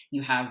stomach.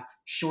 You have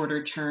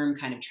shorter term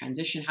kind of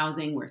transition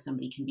housing where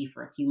somebody can be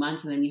for a few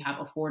months. And then you have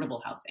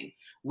affordable housing,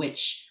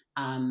 which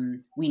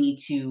we need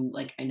to,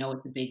 I know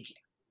it's a big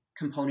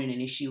component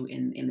and issue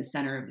in the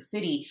center of the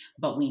city,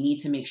 but we need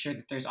to make sure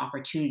that there's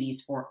opportunities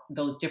for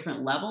those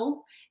different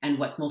levels and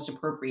what's most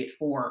appropriate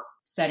for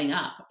setting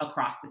up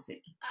across the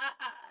city.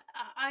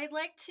 I'd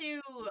like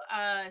to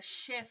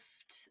shift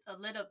a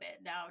little bit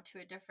now to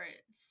a different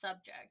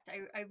subject.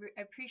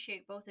 I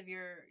appreciate both of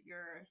your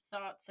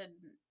thoughts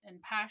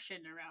and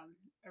passion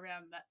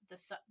around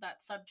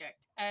that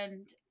subject,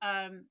 and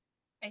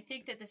I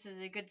think that this is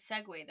a good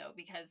segue though,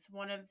 because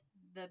one of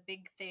the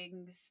big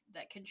things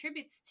that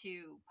contributes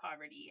to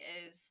poverty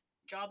is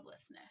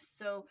joblessness.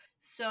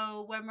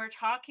 So when we're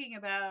talking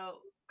about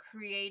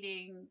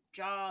creating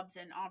jobs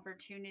and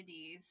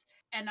opportunities,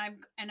 and I'm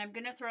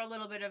going to throw a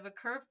little bit of a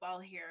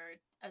curveball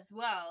here as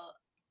well.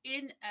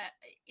 in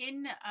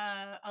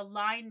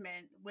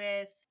alignment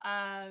with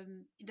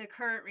the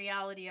current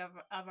reality of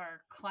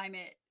our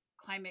climate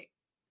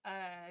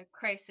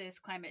crisis,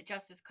 climate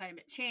justice,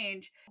 climate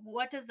change.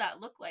 What does that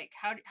look like?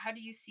 How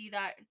do you see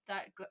that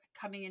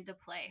coming into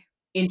play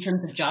in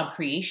terms of job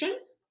creation?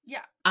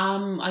 Yeah.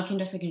 I can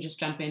just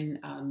jump in.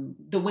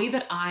 The way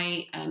that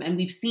and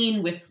we've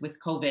seen with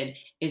COVID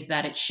is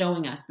that it's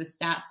showing us, the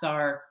stats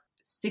are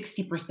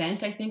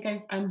 60%, I think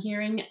I'm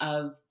hearing,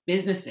 of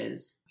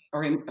businesses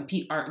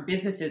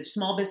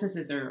small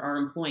businesses are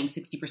employing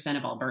 60%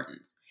 of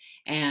Albertans.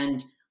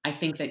 And I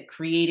think that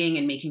creating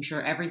and making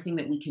sure everything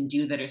that we can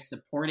do that is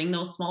supporting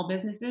those small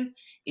businesses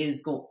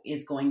is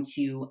going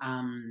to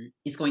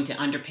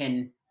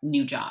underpin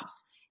new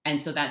jobs.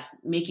 And so that's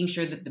making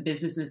sure that the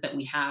businesses that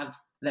we have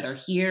that are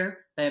here,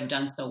 that have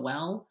done so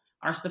well,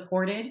 are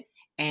supported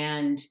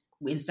and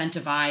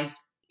incentivized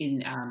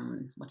in,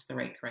 what's the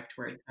correct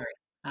word? Sorry.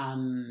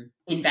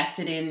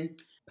 Invested in,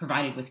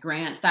 provided with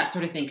grants, that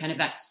sort of thing, kind of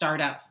that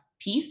startup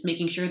piece,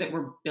 making sure that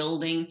we're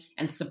building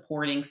and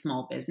supporting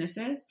small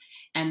businesses.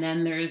 And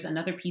then there's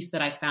another piece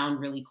that I found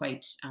really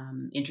quite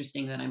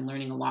interesting that I'm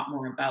learning a lot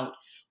more about,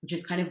 which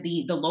is kind of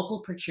the local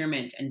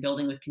procurement and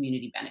building with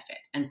community benefit.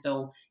 And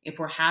so if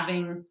we're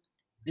having,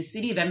 the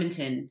City of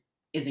Edmonton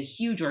is a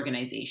huge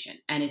organization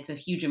and it's a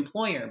huge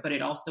employer, but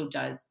it also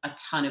does a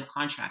ton of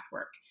contract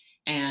work,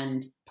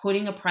 and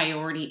putting a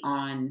priority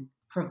on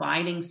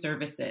providing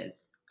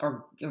services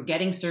or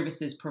getting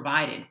services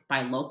provided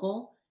by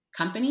local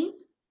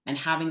companies and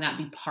having that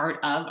be part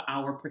of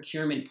our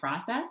procurement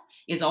process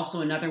is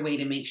also another way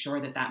to make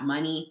sure that that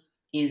money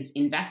is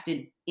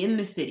invested in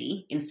the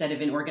city instead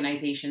of in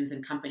organizations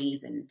and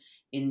companies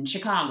in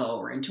Chicago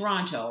or in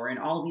Toronto or in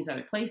all these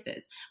other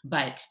places.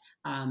 But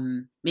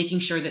making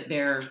sure that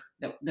the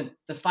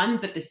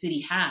funds that the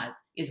city has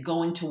is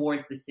going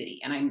towards the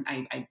city. And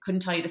I couldn't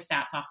tell you the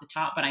stats off the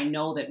top, but I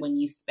know that when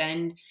you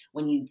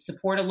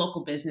support a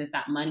local business,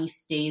 that money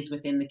stays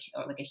within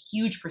like a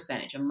huge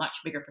percentage, a much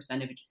bigger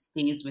percentage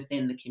stays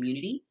within the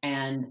community.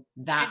 And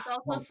that's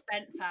also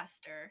spent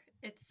faster.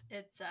 The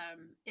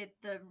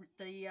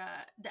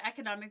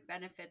economic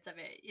benefits of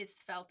it is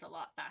felt a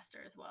lot faster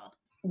as well.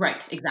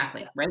 Right,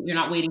 exactly. Right. You're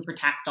not waiting for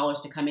tax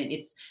dollars to come in.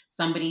 It's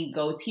somebody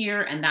goes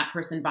here and that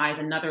person buys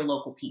another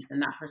local piece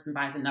and that person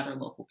buys another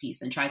local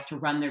piece and tries to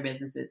run their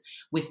businesses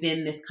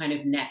within this kind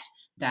of net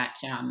that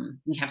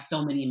we have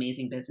so many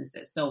amazing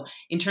businesses. So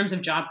in terms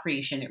of job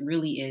creation, it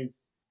really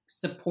is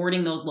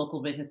supporting those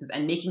local businesses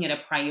and making it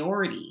a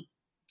priority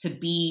to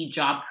be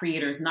job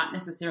creators, not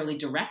necessarily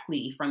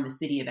directly from the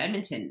City of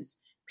Edmonton's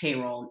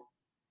payroll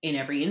in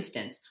every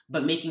instance,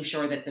 but making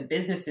sure that the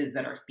businesses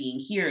that are being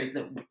here is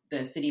that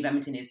the City of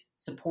Edmonton is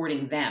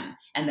supporting them,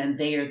 and then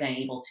they are then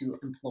able to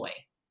employ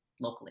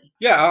locally.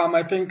 Yeah,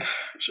 I think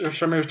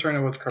Shamir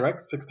Turner was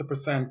correct.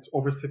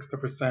 Over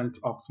 60%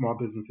 of small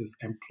businesses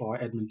employ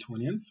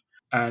Edmontonians,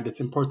 and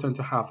it's important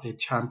to have a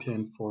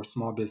champion for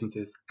small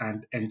businesses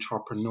and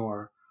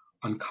entrepreneur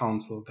on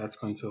council that's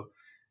going to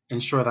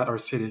ensure that our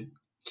city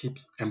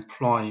keeps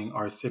employing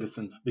our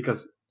citizens,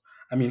 because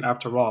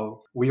after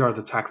all, we are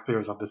the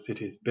taxpayers of the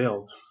city's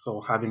bills, so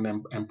having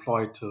them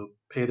employed to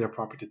pay their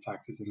property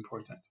tax is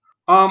important.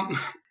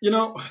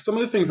 Some of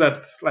the things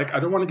that, I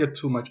don't want to get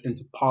too much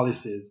into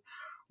policies,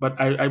 but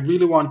I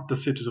really want the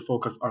city to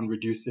focus on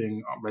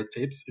reducing red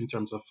tapes in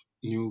terms of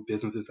new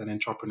businesses and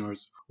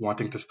entrepreneurs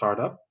wanting to start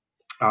up,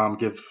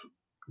 give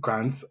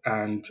grants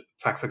and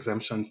tax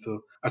exemptions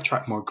to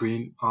attract more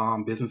green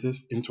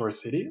businesses into our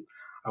city.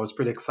 I was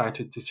pretty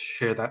excited to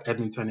hear that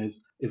Edmonton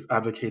is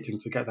advocating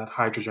to get that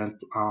hydrogen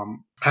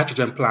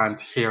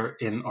plant here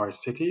in our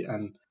city,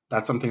 and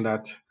that's something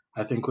that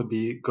I think would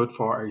be good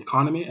for our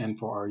economy and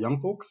for our young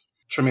folks.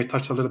 Treme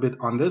touched a little bit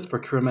on this,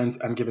 procurement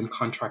and giving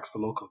contracts to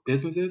local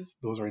businesses.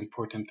 Those are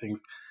important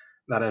things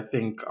that I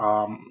think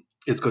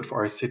is good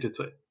for our city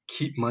to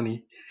keep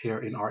money here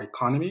in our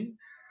economy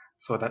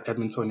so that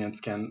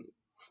Edmontonians can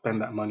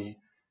spend that money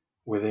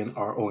within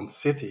our own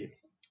city.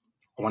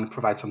 I want to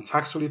provide some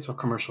tax relief to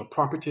commercial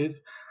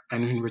properties,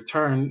 and in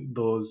return,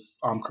 those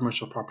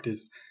commercial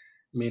properties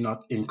may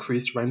not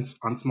increase rents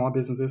on small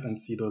businesses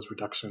and see those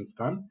reductions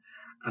done.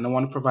 And I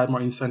want to provide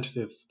more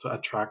incentives to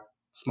attract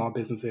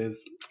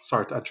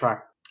to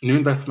attract new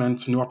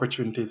investments, new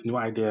opportunities, new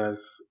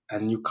ideas,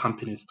 and new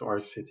companies to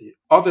our city.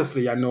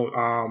 Obviously, I know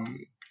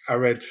I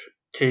read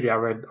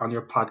on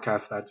your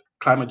podcast that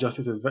climate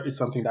justice is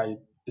something that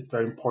is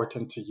very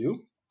important to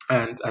you.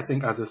 And I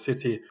think as a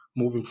city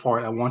moving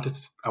forward, I want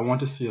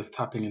to see us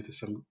tapping into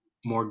some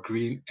more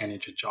green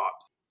energy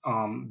jobs.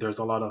 There's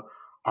a lot of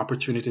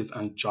opportunities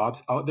and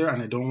jobs out there,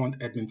 and I don't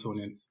want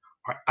Edmonton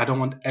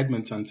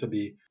to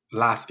be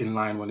last in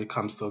line when it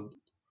comes to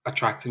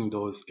attracting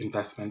those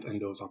investment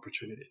and those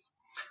opportunities.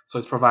 So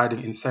it's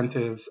providing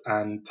incentives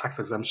and tax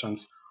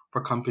exemptions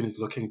for companies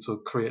looking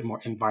to create more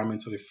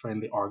environmentally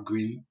friendly or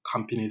green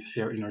companies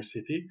here in our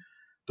city.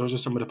 Those are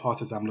some of the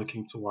policies I'm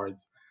looking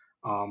towards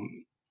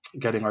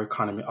getting our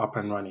economy up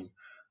and running.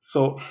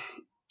 So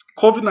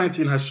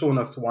COVID-19 has shown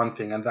us one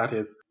thing, and that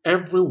is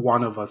every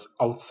one of us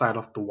outside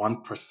of the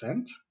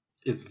 1%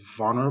 is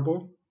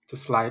vulnerable to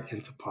slide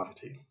into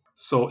poverty.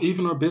 So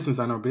even our business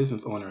and our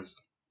business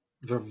owners,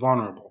 they're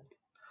vulnerable.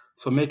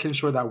 So making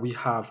sure that we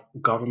have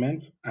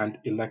governments and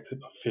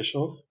elected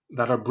officials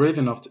that are brave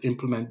enough to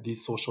implement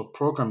these social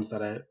programs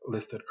that I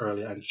listed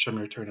earlier, and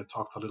Shamir Turner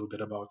talked a little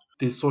bit about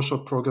these social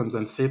programs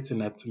and safety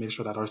net to make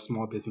sure that our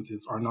small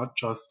businesses are not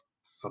just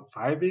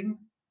surviving,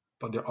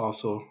 but they're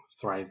also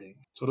thriving.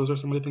 So those are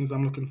some of the things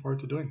I'm looking forward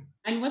to doing.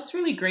 And what's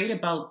really great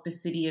about the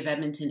city of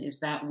Edmonton is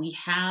that we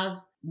have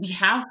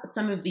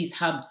some of these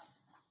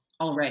hubs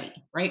already,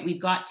 right? We've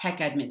got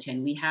Tech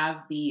Edmonton. We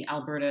have the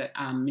Alberta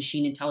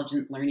Machine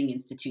Intelligent Learning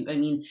Institute. I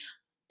mean,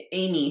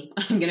 Amy,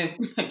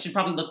 I should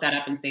probably look that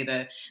up and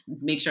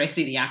make sure I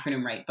say the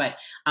acronym right. But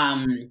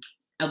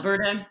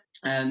Alberta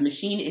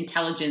Machine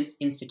Intelligence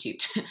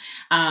Institute.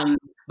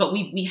 But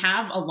we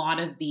have a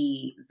lot of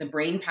the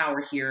brain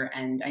power here,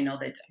 and I know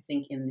that I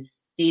think in the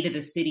State of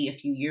the City a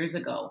few years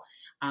ago,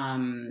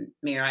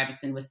 Mayor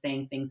Iveson was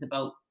saying things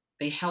about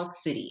the health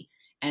city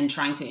and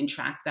trying to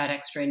attract that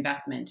extra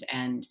investment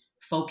and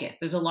focus.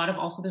 There's a lot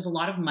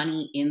of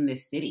money in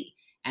this city,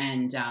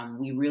 and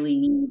we really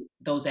need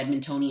those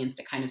Edmontonians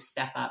to kind of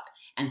step up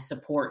and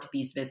support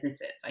these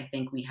businesses. I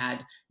think we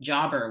had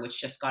Jobber, which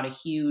just got a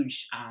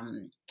huge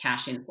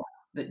cash influx.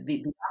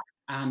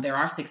 There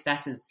are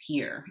successes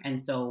here,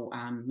 and so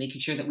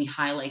making sure that we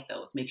highlight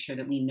those, make sure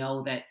that we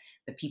know that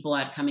the people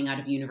coming out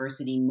of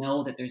university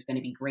know that there's going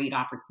to be great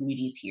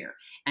opportunities here,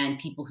 and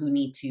people who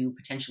need to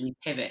potentially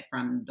pivot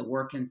from the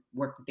work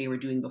that they were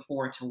doing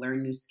before to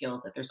learn new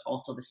skills, that there's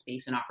also the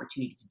space and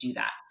opportunity to do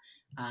that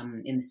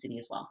in the city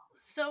as well.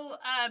 So,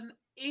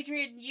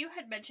 Adrian, you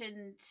had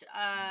mentioned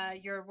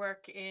your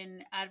work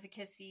in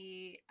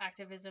advocacy,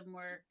 activism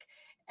work.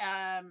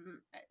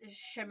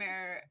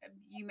 Shamir,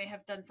 you may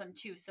have done some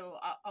too. So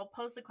I'll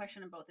pose the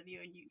question to both of you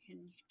and you can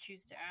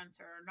choose to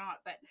answer or not.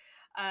 But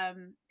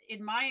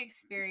in my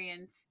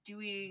experience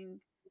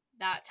doing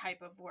that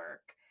type of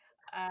work,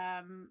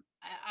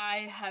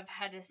 I have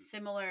had a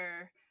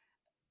similar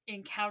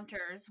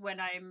encounters when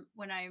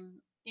I'm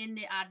in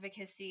the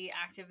advocacy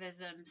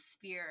activism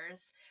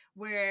spheres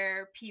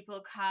where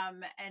people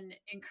come and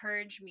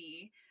encourage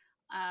me.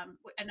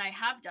 And I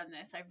have done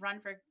this. I've run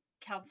for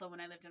council when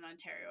I lived in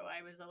Ontario.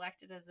 I was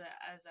elected as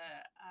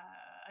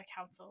a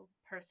council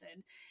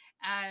person,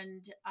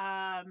 and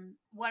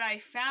what I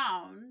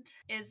found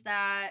is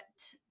that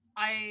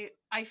I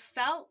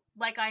felt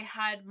like I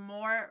had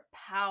more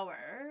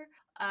power,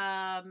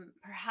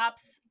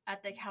 perhaps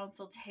at the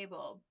council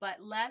table,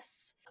 but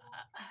less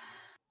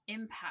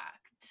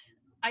impact.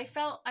 I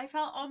felt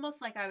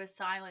almost like I was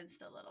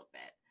silenced a little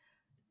bit.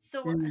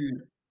 So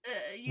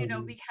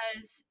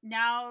because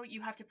now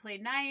you have to play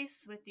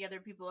nice with the other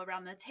people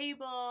around the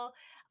table.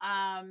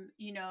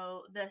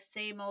 The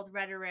same old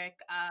rhetoric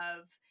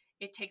of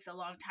it takes a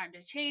long time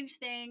to change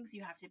things.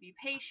 You have to be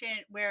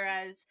patient.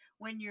 Whereas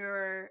when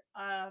you're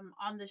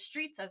on the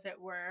streets, as it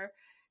were,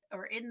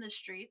 or in the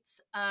streets,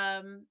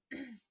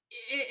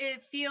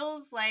 it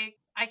feels like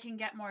I can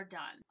get more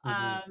done.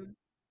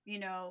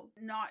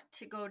 Not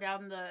to go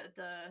down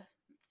the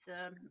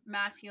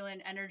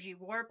masculine energy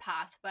war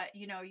path, but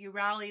you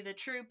rally the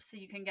troops so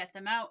you can get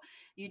them out,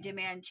 you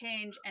demand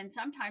change, and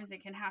sometimes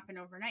it can happen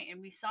overnight, and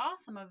we saw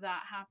some of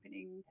that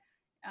happening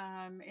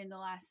in the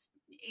last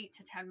 8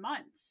 to 10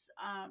 months,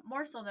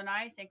 more so than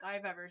I think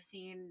I've ever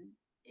seen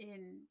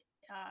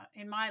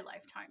in my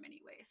lifetime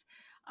anyways.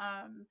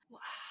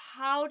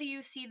 How do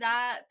you see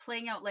that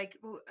playing out? Like,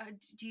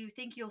 do you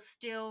think you'll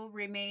still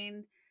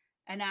remain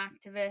an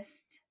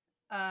activist,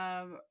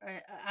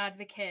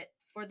 advocate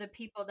for the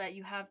people that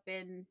you have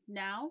been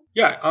now?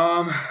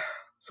 Yeah.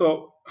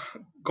 So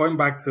going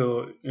back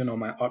to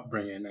my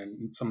upbringing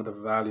and some of the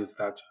values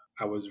that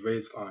I was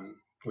raised on,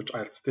 which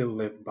I still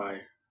live by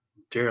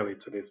dearly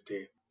to this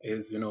day,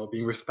 is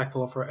being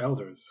respectful of our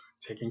elders,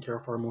 taking care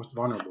of our most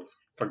vulnerable,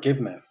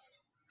 forgiveness,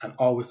 and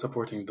always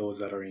supporting those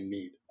that are in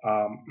need.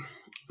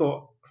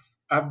 So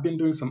I've been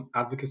doing some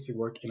advocacy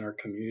work in our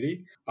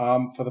community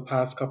for the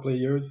past couple of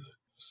years.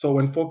 So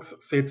when folks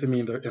say to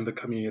me in the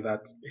community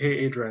that, hey,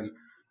 Adrian,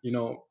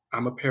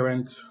 I'm a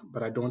parent,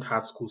 but I don't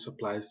have school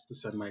supplies to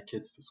send my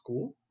kids to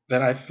school,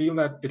 then I feel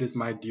that it is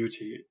my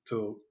duty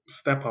to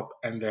step up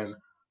and then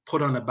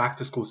put on a back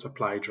to school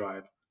supply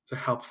drive to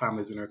help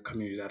families in our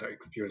community that are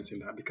experiencing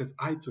that, because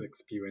I too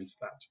experienced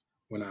that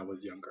when I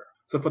was younger.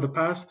 So for the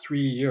past 3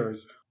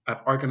 years,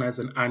 I've organized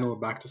an annual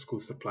back to school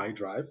supply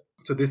drive.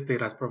 To this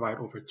date, has provided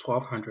over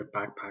 1,200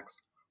 backpacks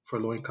for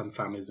low-income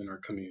families in our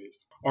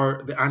communities.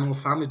 Or the annual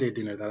family day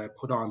dinner that I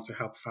put on to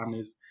help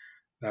families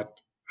that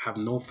have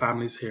no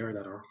families here,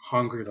 that are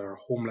hungry, that are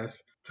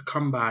homeless, to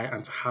come by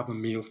and to have a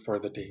meal for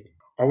the day.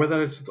 Or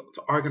whether it's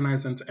to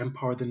organize and to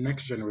empower the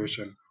next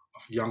generation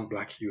of young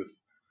Black youth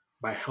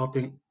by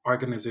helping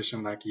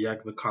organizations like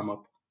YEG the Come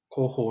Up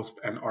co-host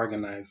and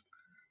organize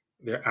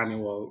their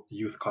annual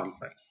youth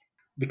conference.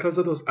 Because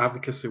of those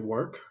advocacy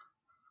work,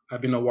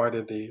 I've been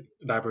awarded the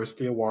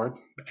Diversity Award,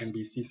 the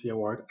NBCC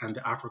Award, and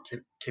the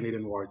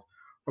Afro-Canadian Award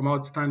from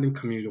Outstanding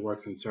Community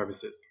Works and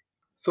Services.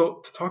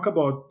 So to talk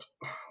about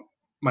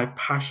my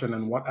passion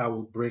and what I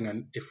will bring,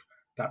 and if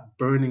that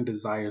burning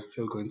desire is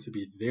still going to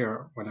be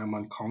there when I'm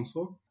on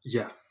council,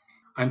 yes,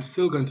 I'm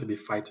still going to be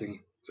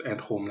fighting to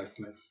end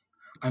homelessness.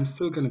 I'm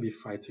still going to be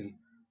fighting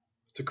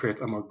to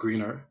create a more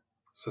greener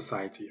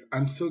society.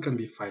 I'm still going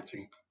to be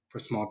fighting for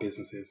small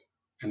businesses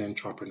and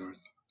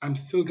entrepreneurs. I'm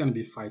still going to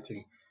be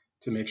fighting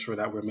to make sure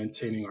that we're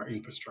maintaining our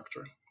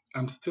infrastructure.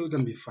 I'm still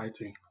going to be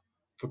fighting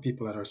for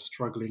people that are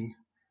struggling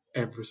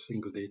every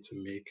single day to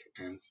make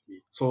ends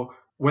meet. So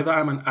whether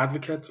I'm an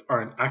advocate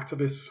or an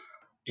activist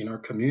in our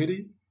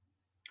community,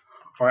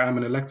 or I'm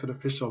an elected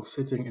official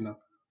sitting in a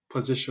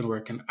position where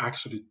I can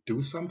actually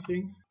do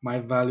something, my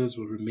values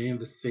will remain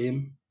the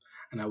same,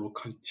 and I will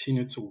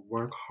continue to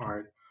work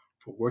hard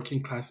for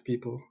working class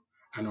people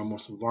and our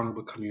most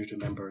vulnerable community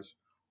members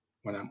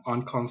when I'm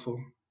on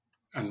council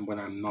and when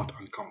I'm not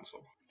on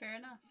council. Fair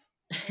enough.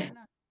 Fair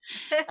enough.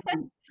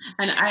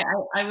 And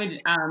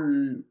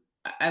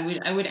I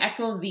would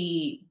echo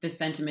the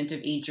sentiment of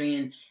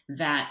Adrian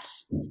that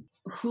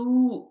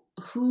who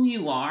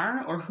you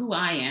are or who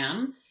I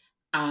am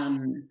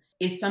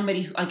is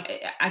somebody who, like,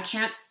 I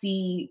can't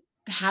see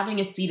having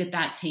a seat at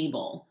that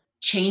table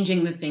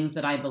changing the things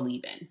that I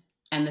believe in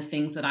and the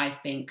things that I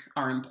think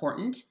are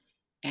important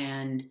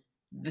and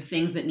the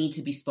things that need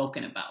to be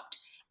spoken about.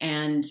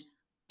 And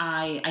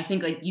I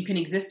think, like, you can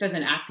exist as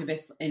an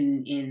activist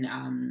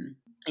in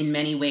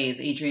many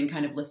ways. Adrian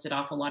kind of listed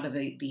off a lot of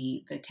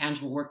the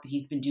tangible work that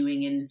he's been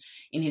doing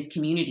in his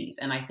communities,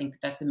 and I think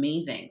that's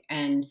amazing.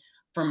 And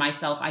for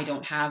myself, I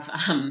don't have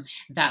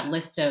that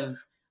list of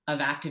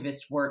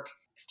activist work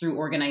through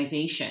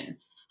organization.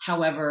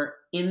 However,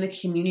 in the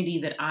community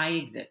that I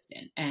exist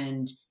in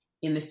and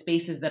in the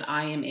spaces that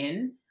I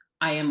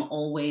am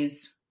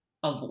always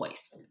a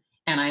voice.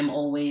 And I'm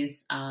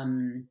always,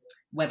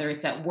 whether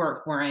it's at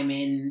work where I'm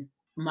in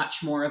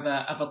much more of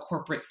a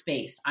corporate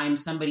space, I'm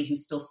somebody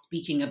who's still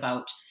speaking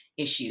about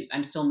issues.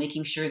 I'm still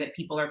making sure that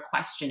people are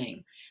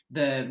questioning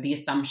the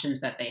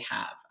assumptions that they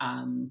have.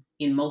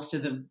 In most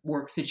of the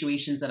work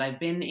situations that I've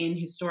been in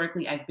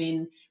historically, I've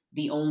been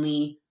the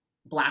only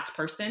Black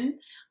person.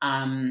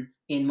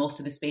 In most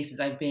of the spaces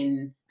I've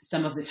been,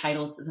 some of the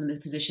titles, some of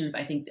the positions,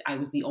 I think I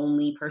was the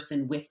only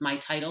person with my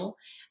title,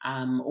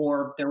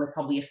 or there were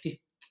probably a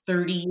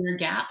 30-year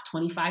gap,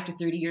 25 to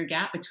 30-year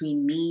gap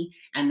between me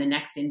and the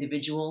next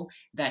individual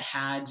that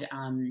had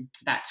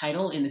that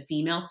title in the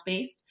female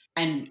space.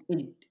 And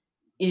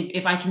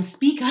if I can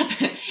speak up,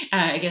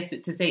 I guess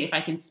to say, if I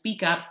can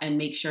speak up and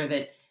make sure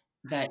that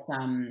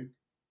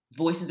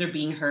voices are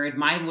being heard,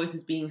 my voice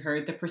is being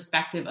heard, the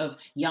perspective of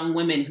young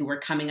women who were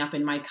coming up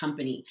in my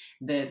company,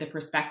 the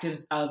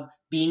perspectives of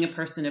being a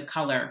person of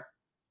color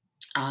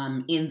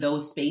in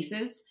those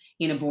spaces,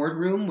 in a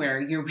boardroom where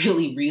you're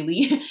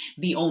really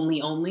the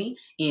only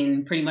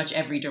in pretty much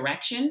every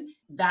direction.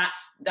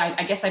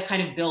 I guess I've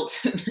kind of built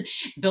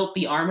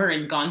the armor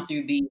and gone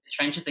through the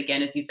trenches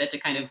again, as you said, to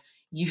kind of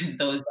use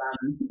those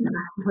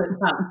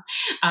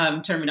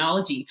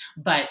terminology,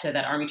 but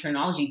that army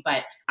terminology.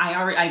 But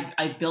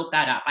I've built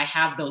that up. I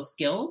have those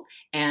skills,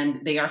 and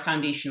they are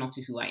foundational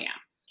to who I am.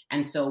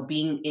 And so,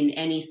 being in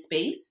any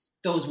space,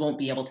 those won't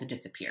be able to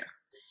disappear.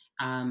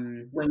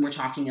 When we're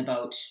talking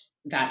about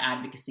that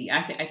advocacy,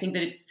 I think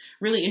that it's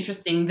really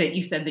interesting that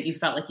you said that you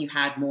felt like you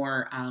had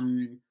more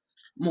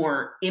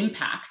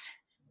impact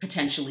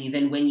potentially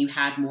than when you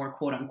had more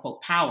quote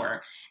unquote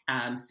power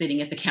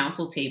sitting at the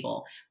council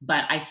table.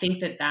 But I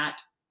think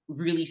that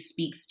really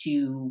speaks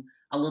to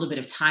a little bit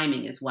of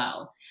timing as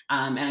well.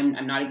 And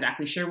I'm not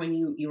exactly sure when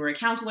you were a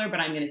councillor, but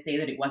I'm going to say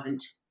that it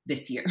wasn't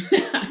this year.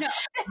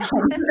 No.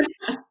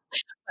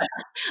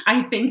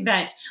 I think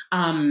that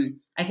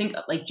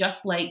like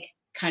just like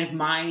kind of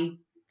my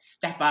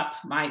step up,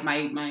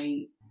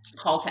 my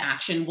call to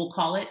action, we'll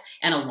call it,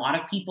 and a lot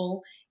of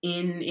people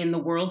in the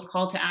world's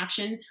call to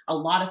action, a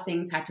lot of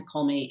things had to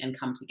culminate and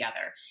come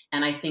together.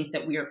 And I think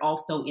that we are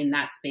also in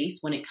that space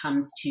when it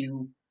comes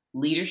to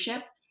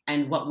leadership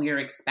and what we are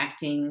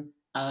expecting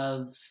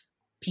of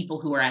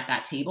people who are at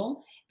that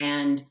table,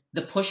 and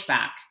the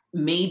pushback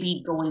may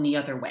be going the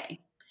other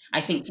way. I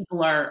think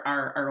people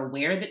are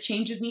aware that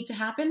changes need to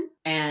happen,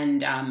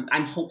 and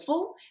I'm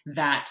hopeful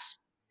that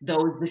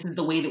this is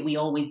the way that we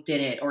always did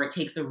it, or it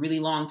takes a really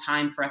long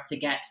time for us to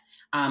get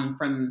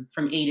from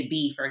A to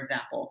B, for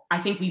example. I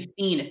think we've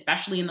seen,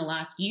 especially in the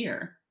last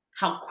year,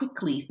 how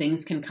quickly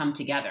things can come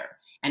together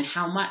and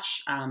how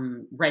much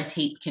red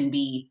tape can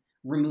be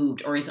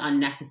removed or is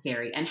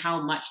unnecessary, and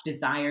how much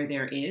desire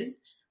there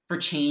is for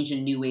change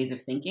and new ways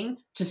of thinking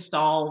to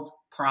solve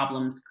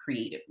problems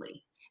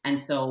creatively. And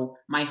so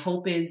my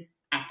hope is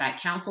at that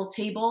council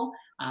table,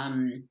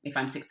 if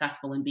I'm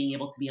successful in being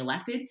able to be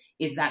elected,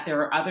 is that there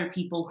are other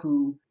people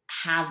who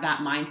have that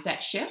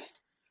mindset shift,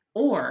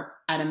 or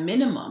at a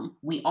minimum,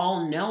 we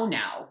all know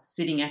now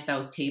sitting at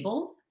those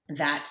tables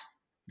that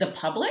the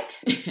public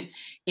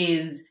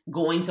is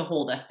going to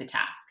hold us to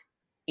task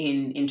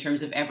in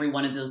terms of every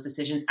one of those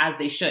decisions, as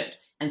they should.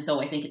 And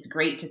so I think it's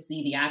great to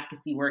see the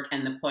advocacy work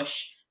and the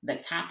push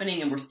that's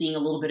happening. And we're seeing a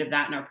little bit of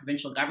that in our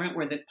provincial government,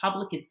 where the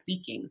public is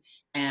speaking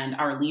and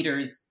our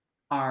leaders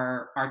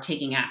are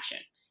taking action.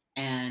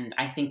 And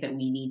I think that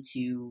we need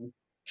to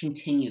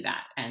continue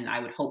that. And I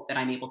would hope that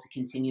I'm able to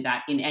continue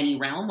that in any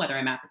realm, whether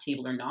I'm at the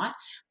table or not.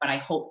 But I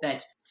hope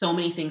that so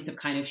many things have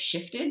kind of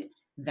shifted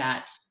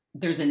that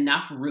there's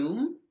enough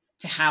room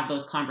to have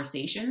those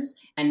conversations,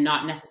 and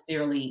not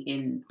necessarily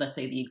in, let's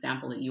say, the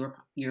example that you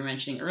were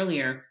mentioning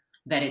earlier,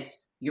 that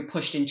you're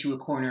pushed into a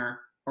corner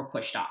or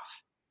pushed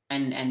off.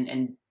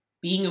 And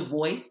being a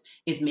voice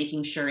is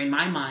making sure, in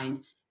my mind,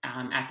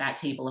 at that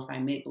table, if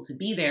I'm able to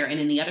be there,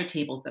 and in the other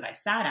tables that I've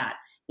sat at,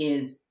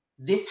 is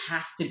this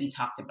has to be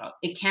talked about.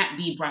 It can't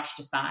be brushed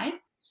aside.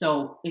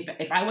 So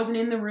if I wasn't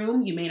in the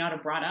room, you may not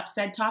have brought up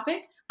said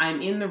topic. I'm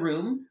in the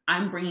room,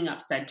 I'm bringing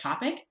up said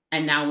topic,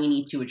 and now we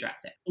need to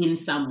address it in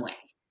some way.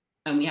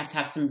 And we have to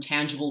have some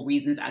tangible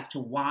reasons as to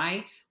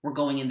why we're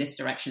going in this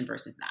direction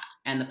versus that.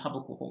 And the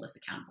public will hold us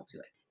accountable to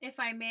it. If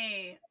I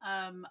may,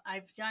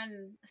 I've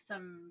done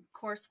some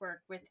coursework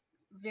with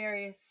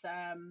various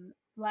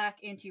Black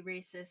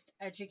anti-racist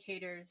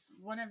educators.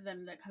 One of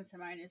them that comes to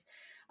mind is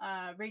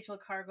Rachel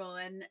Cargill.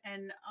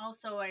 And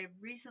also I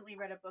recently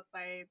read a book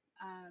by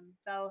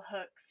Bell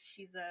Hooks.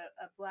 She's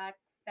a Black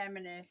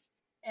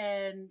feminist.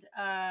 And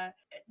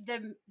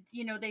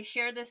they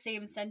share the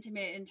same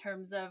sentiment in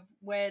terms of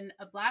when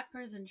a Black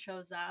person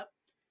shows up,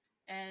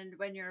 and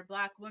when you're a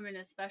Black woman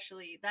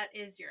especially, that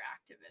is your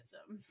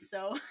activism.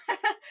 So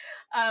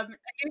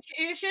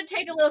you should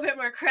take a little bit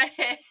more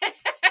credit.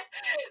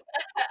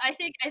 I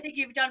think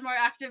you've done more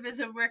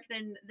activism work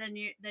than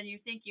you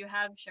think you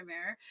have,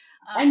 Shamir.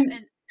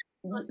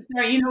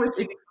 Sorry,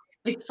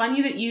 it's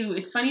funny that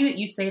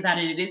you say that,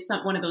 and it is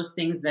one of those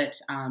things that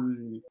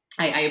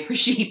I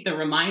appreciate the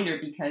reminder,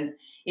 because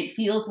it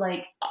feels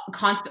like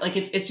constant, like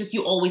it's just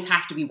you always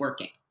have to be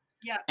working.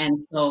 Yeah.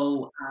 And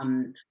so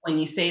when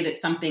you say that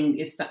something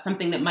is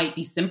something that might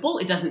be simple,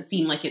 it doesn't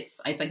seem like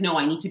it's like, no,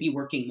 I need to be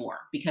working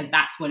more, because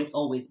that's what it's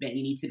always been.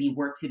 You need to be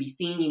work to be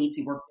seen. You need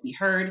to work to be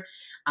heard.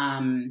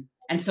 And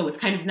so it's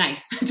kind of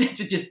nice to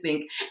just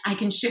think I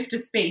can shift a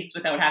space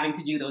without having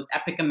to do those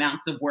epic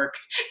amounts of work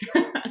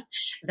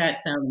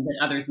that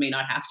others may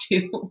not have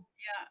to.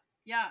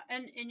 Yeah.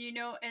 And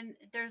and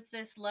there's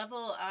this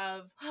level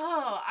of,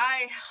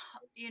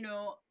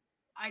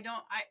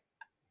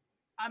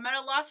 I'm at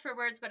a loss for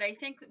words, but I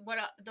think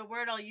the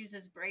word I'll use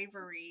is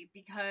bravery,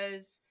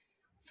 because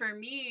for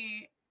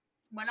me,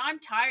 when I'm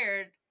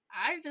tired,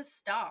 I just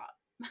stop.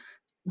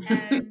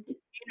 And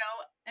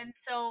and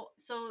so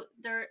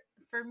there,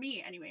 for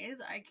me anyways,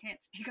 I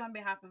can't speak on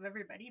behalf of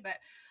everybody, but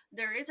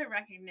there is a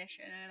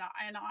recognition,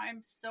 and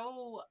I'm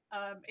so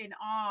in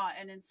awe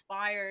and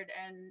inspired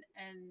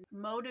and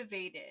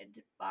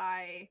motivated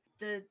by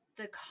the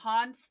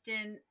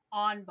constant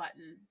on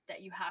button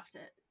that you have to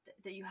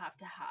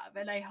have.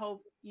 And I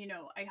hope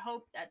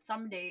that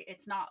someday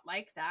it's not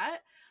like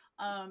that.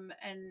 And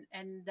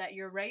that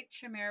you're right,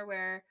 Shamir,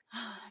 where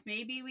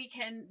maybe we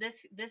can,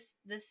 this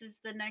is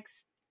the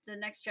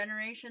next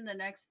generation, the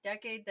next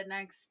decade, the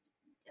next,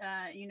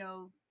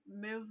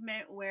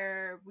 movement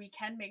where we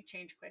can make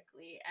change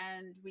quickly,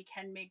 and we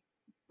can make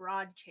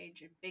broad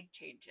change and big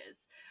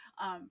changes,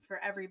 for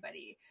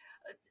everybody.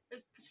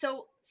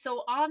 So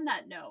on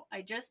that note,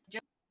 I just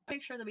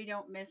make sure that we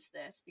don't miss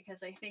this,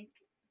 because I think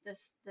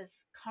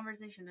this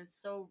conversation is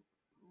so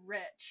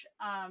rich.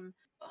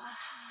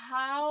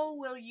 How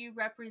will you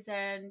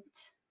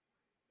represent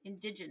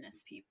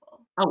Indigenous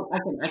people? Oh,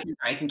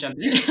 I can jump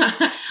in.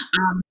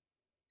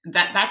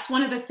 That's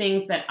one of the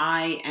things that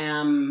I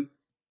am,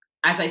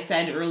 as I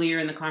said earlier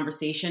in the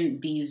conversation,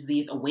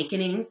 these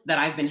awakenings that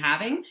I've been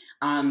having.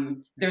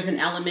 There's an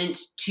element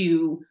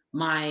to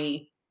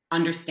my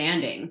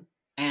understanding,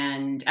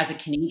 and as a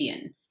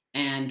Canadian,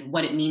 and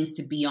what it means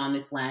to be on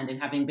this land, and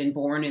having been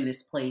born in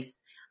this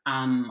place.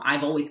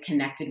 I've always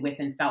connected with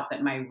and felt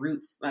that my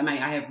roots, I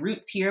have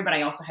roots here, but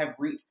I also have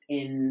roots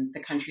in the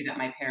country that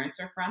my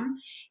parents are from.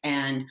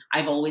 And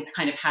I've always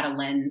kind of had a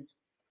lens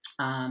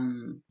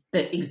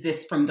that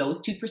exists from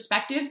those two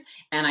perspectives.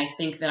 And I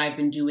think that I've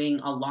been doing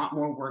a lot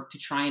more work to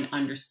try and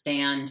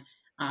understand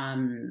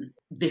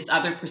this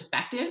other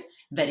perspective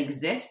that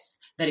exists,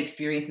 that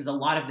experiences a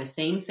lot of the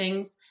same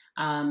things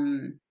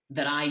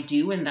that I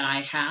do and that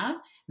I have,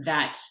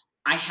 that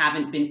I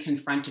haven't been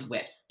confronted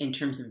with in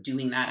terms of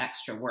doing that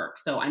extra work.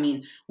 So, I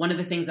mean, one of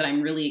the things that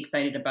I'm really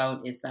excited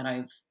about is that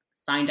I've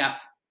signed up,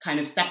 kind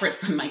of separate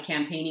from my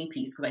campaigning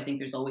piece, because I think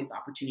there's always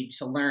opportunity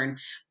to learn,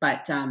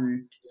 but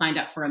signed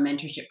up for a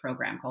mentorship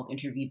program called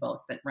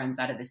Intervivos that runs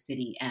out of the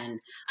city. And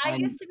I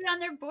used to be on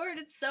their board.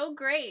 It's so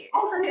great.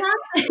 Oh,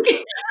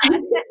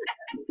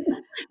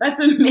 that's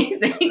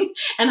amazing.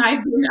 And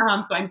I've been,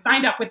 so I'm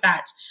signed up with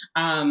that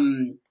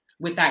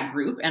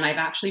group, and I've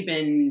actually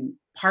been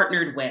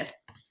partnered with,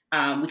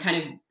 we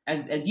kind of,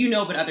 as you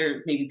know, but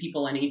others, maybe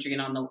people and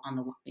Adrian on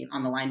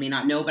the line may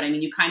not know, but I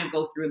mean, you kind of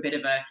go through a bit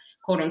of a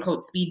quote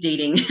unquote speed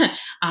dating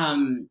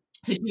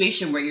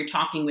situation where you're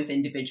talking with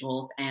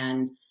individuals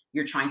and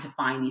you're trying to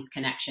find these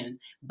connections.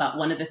 But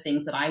one of the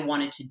things that I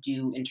wanted to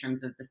do in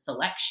terms of the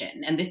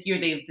selection, and this year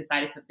they've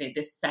decided to,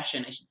 this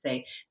session, I should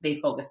say, they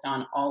focused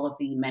on all of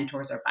the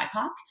mentors are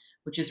BIPOC,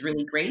 which is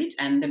really great.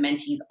 And the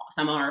mentees,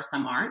 some are,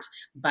 some aren't.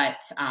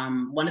 But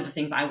one of the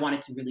things I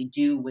wanted to really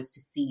do was to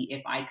see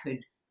if I could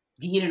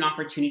gain an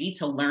opportunity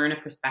to learn a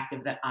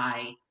perspective that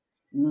I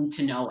need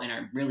to know and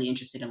are really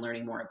interested in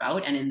learning more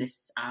about. And in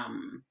this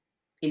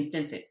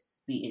instance,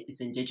 it's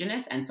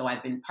Indigenous. And so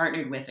I've been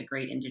partnered with a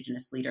great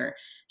Indigenous leader,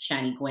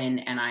 Shani Gwynn,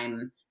 and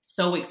I'm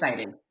so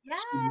excited. Yeah,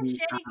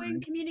 Shani Gwynn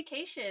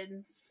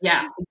Communications.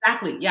 Yeah,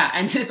 exactly. Yeah.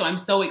 And so I'm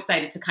so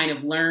excited to kind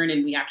of learn.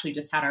 And we actually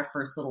just had our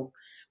first little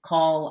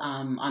call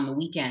on the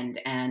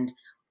weekend, and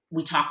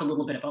we talked a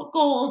little bit about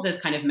goals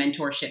as kind of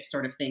mentorship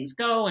sort of things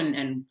go,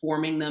 and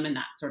forming them and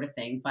that sort of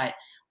thing. But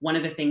one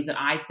of the things that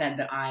I said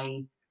that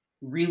I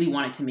really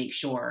wanted to make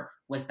sure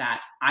was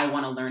that I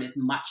want to learn as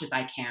much as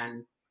I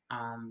can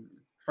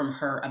from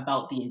her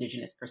about the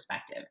Indigenous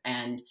perspective.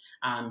 And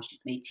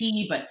she's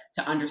Métis, but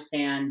to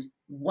understand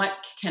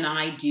what can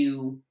I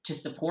do to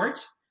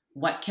support,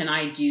 what can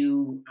I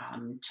do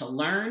to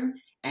learn,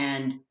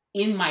 and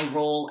in my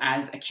role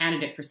as a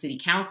candidate for city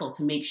council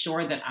to make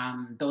sure that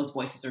those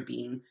voices are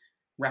being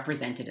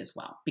represented as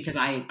well, because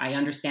I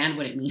understand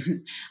what it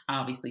means,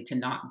 obviously, to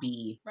not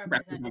be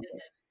represented.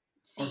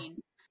 Seen.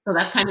 So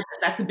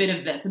that's a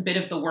bit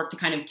of the work to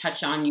kind of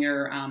touch on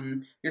your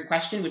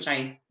question, which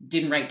I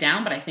didn't write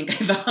down, but I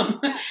think I've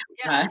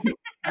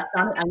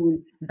I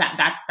mean,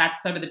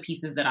 that's sort of the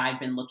pieces that I've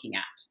been looking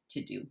at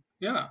to do.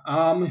 Yeah.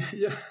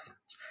 Yeah.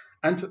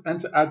 And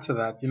to add to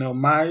that,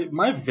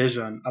 my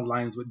vision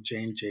aligns with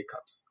Jane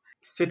Jacobs.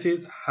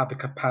 Cities have the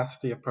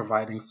capacity of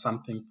providing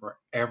something for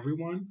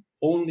everyone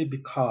only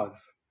because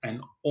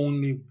and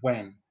only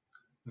when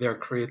they're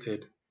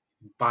created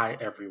by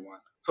everyone.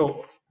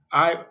 So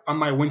on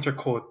my winter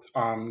coat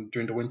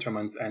during the winter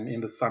months, and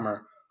in the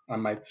summer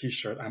on my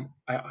t-shirt,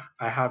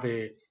 I have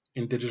a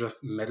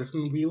Indigenous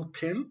medicine wheel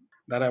pin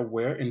that I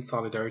wear in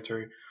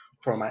solidarity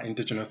for my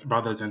Indigenous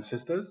brothers and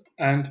sisters.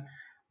 And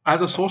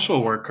as a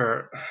social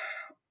worker,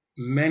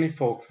 many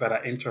folks that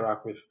I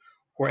interact with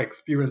who are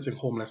experiencing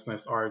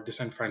homelessness or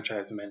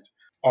disenfranchisement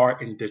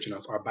are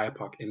Indigenous or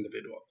BIPOC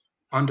individuals.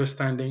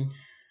 Understanding,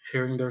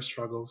 hearing their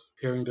struggles,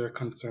 hearing their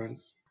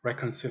concerns,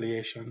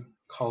 reconciliation,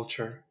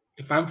 culture.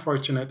 If I'm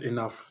fortunate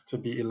enough to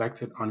be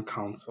elected on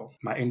council,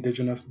 my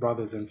Indigenous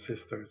brothers and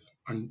sisters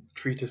on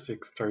Treaty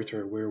 6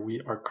 territory where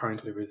we are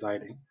currently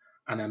residing,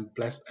 and I'm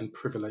blessed and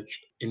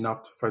privileged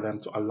enough for them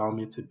to allow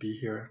me to be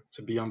here,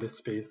 to be on this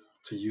space,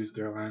 to use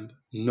their land,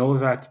 know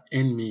that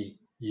in me,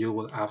 you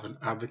will have an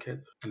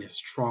advocate and a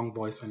strong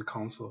voice in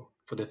council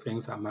for the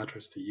things that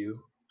matters to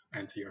you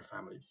and to your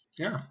families.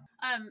 Yeah.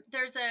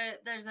 There's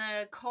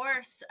a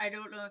course. I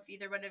don't know if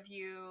either one of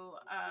you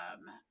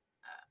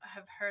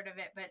have heard of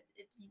it, but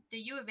the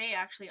U of A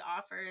actually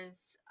offers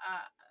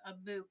a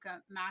MOOC,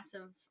 a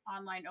massive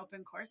online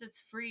open course. It's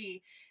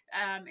free.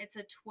 It's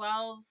a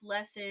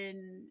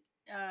 12-lesson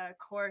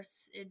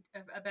course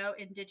about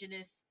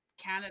Indigenous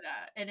Canada,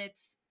 and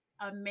it's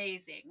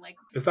amazing. Like,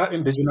 is that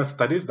Indigenous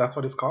Studies? That's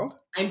what it's called?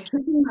 I'm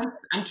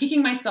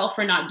kicking myself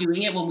for not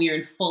doing it when we were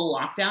in full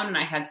lockdown and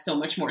I had so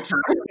much more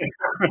time.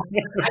 I'm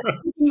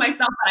kicking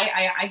myself.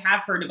 I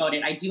have heard about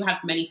it. I do have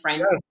many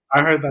friends. Yes,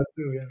 I heard that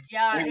too.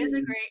 Yeah. Yeah,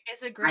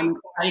 it's a great. I'm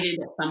excited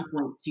at some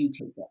point to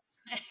take it.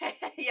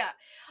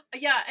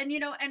 Yeah,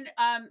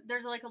 and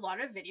there's like a lot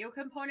of video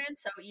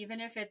components. So even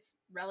if it's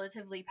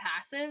relatively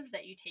passive,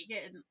 that you take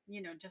it and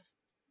just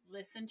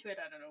listen to it.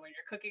 I don't know, when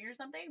you're cooking or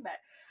something, but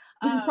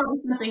probably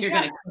something you're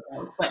gonna cook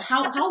out. But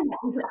how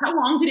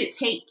long did it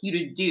take you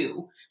to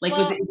do? Like,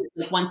 was it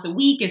like once a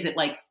week? Is it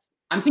like,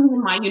 I'm thinking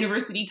of my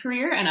university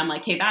career, and I'm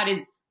like, hey, that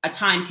is a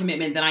time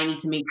commitment that I need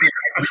to make.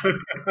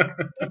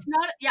 It's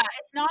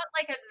not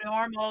like a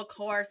normal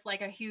course,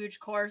 like a huge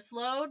course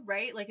load,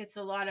 right? Like, it's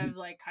a lot of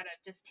like kind of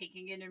just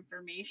taking in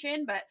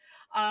information. But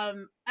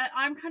I'm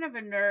kind of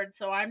a nerd,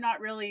 so I'm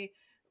not really.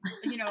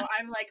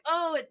 I'm like,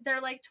 oh, they're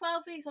like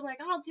 12 weeks. I'm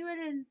like, I'll do it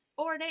in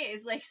 4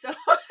 days. Like, so,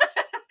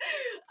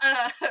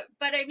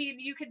 but I mean,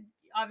 you could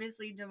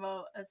obviously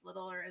devote as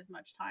little or as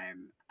much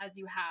time as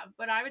you have.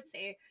 But I would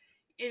say,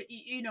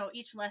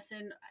 each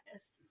lesson,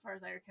 as far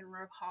as I can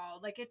recall,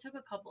 like it took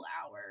a couple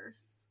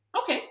hours.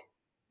 Okay.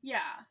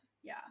 Yeah.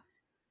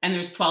 And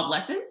there's 12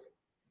 lessons?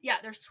 Yeah,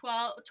 there's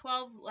 12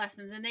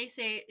 lessons, and they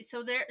say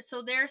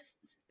there's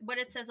what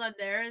it says on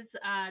there is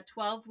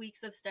 12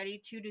 weeks of study,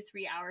 2 to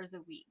 3 hours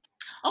a week.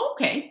 Oh,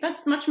 okay,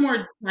 that's much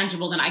more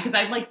tangible than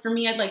I'd like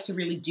to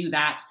really do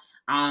that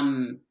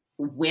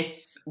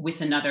with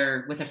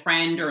a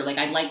friend, or like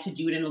I'd like to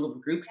do it in a little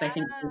group, because I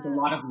think there's a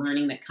lot of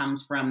learning that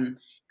comes from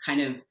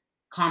kind of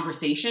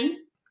conversation,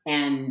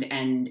 and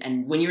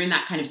when you're in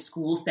that kind of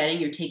school setting,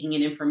 you're taking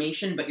in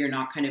information, but you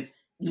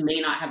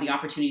may not have the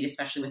opportunity,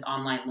 especially with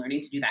online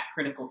learning, to do that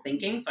critical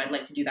thinking. So I'd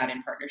like to do that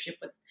in partnership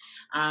with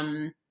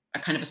a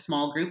kind of a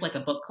small group, like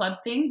a book club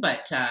thing.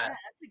 But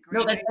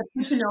that's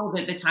good to know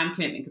that the time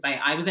commitment, because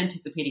I was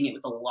anticipating it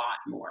was a lot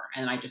more,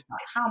 and I just thought,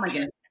 how am I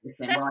going to do this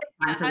thing? Well,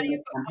 how do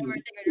you put more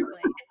thing on your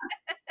plate?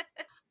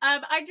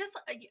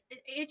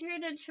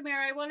 Adrian and Shamir,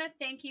 I want to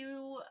thank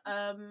you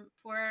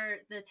for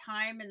the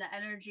time and the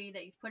energy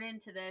that you've put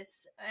into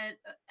this.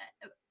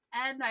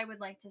 And I would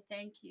like to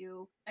thank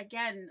you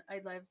again. I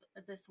love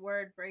this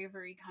word,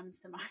 bravery comes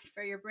to mind,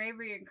 for your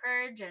bravery and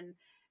courage, and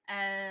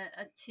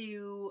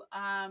to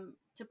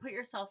put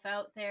yourself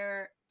out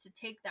there, to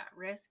take that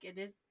risk. It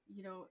is,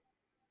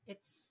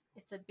 it's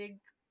a big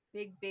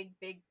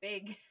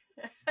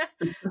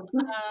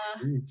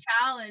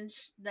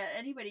challenge that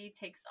anybody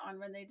takes on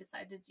when they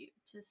decide to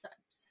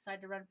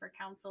run for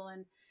council.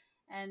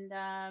 And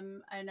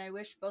I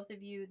wish both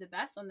of you the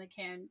best on the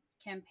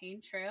campaign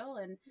trail.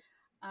 And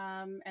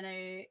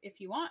if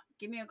you want,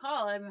 give me a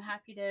call. I'm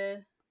happy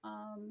to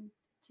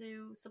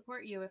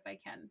support you if I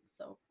can.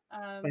 So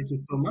thank you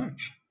so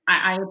much.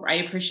 I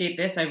appreciate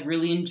this. I've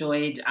really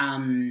enjoyed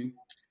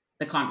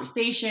the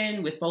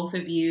conversation with both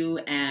of you.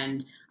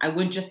 And I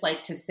would just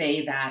like to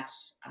say that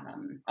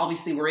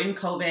obviously we're in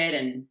COVID,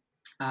 and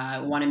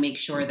want to make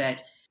sure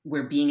that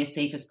we're being as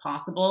safe as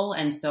possible.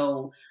 And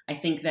so I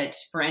think that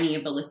for any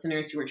of the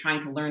listeners who are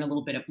trying to learn a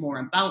little bit more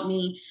about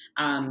me,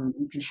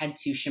 you can head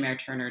to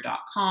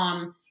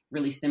shamerturner.com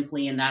really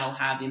simply, and that'll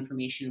have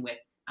information with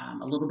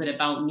a little bit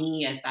about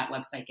me as that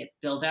website gets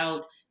built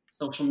out,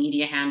 social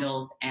media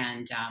handles,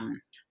 and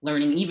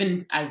learning,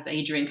 even as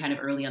Adrian kind of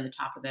early on the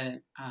top of the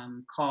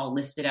call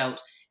listed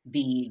out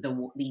the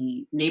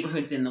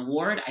neighborhoods in the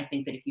ward. I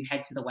think that if you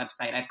head to the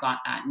website, I've got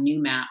that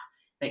new map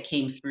that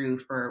came through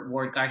for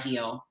Ward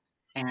Garhio,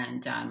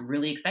 and I'm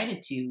really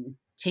excited to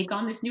take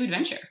on this new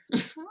adventure.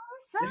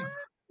 Awesome.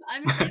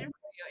 I'm excited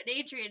for you. And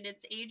Adrian,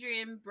 it's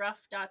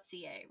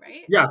adrianbruff.ca,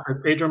 right? Yes,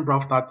 it's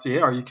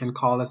adrianbruff.ca, or you can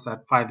call us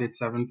at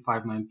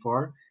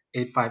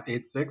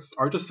 587-594-8586,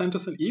 or just send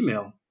us an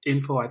email,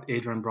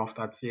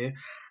 info@adrianbruff.ca.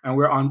 And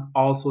we're on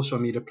all social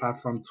media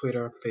platforms,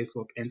 Twitter,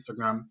 Facebook,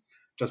 Instagram.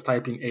 Just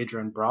type in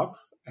Adrian Bruff.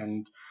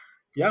 And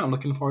yeah, I'm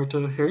looking forward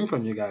to hearing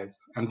from you guys.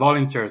 And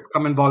volunteers,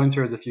 come and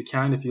volunteers if you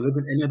can. If you live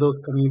in any of those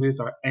communities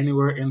or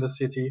anywhere in the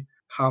city,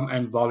 come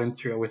and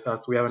volunteer with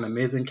us. We have an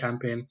amazing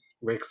campaign.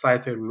 We're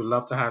excited. We would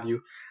love to have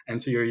you.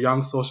 And to your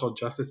young social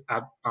justice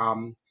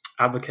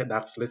advocate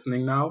that's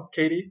listening now,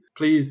 Katie,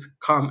 please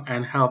come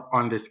and help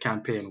on this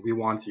campaign. We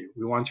want you.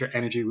 We want your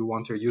energy. We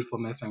want your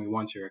youthfulness, and we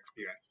want your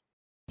experience.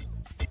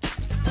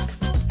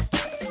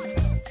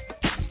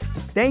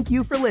 Thank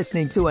you for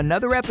listening to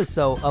another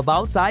episode of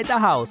Outside the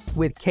House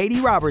with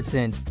Katie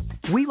Robertson.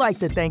 We'd like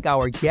to thank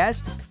our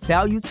guests,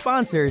 valued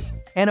sponsors,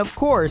 and of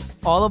course,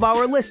 all of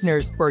our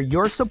listeners for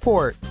your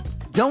support.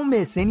 Don't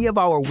miss any of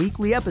our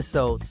weekly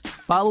episodes.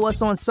 Follow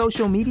us on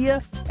social media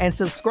and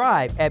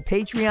subscribe at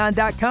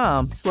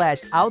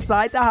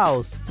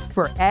patreon.com/outsidethehouse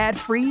for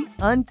ad-free,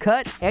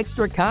 uncut,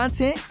 extra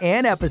content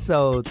and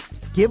episodes,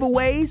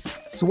 giveaways,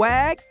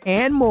 swag,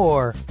 and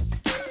more.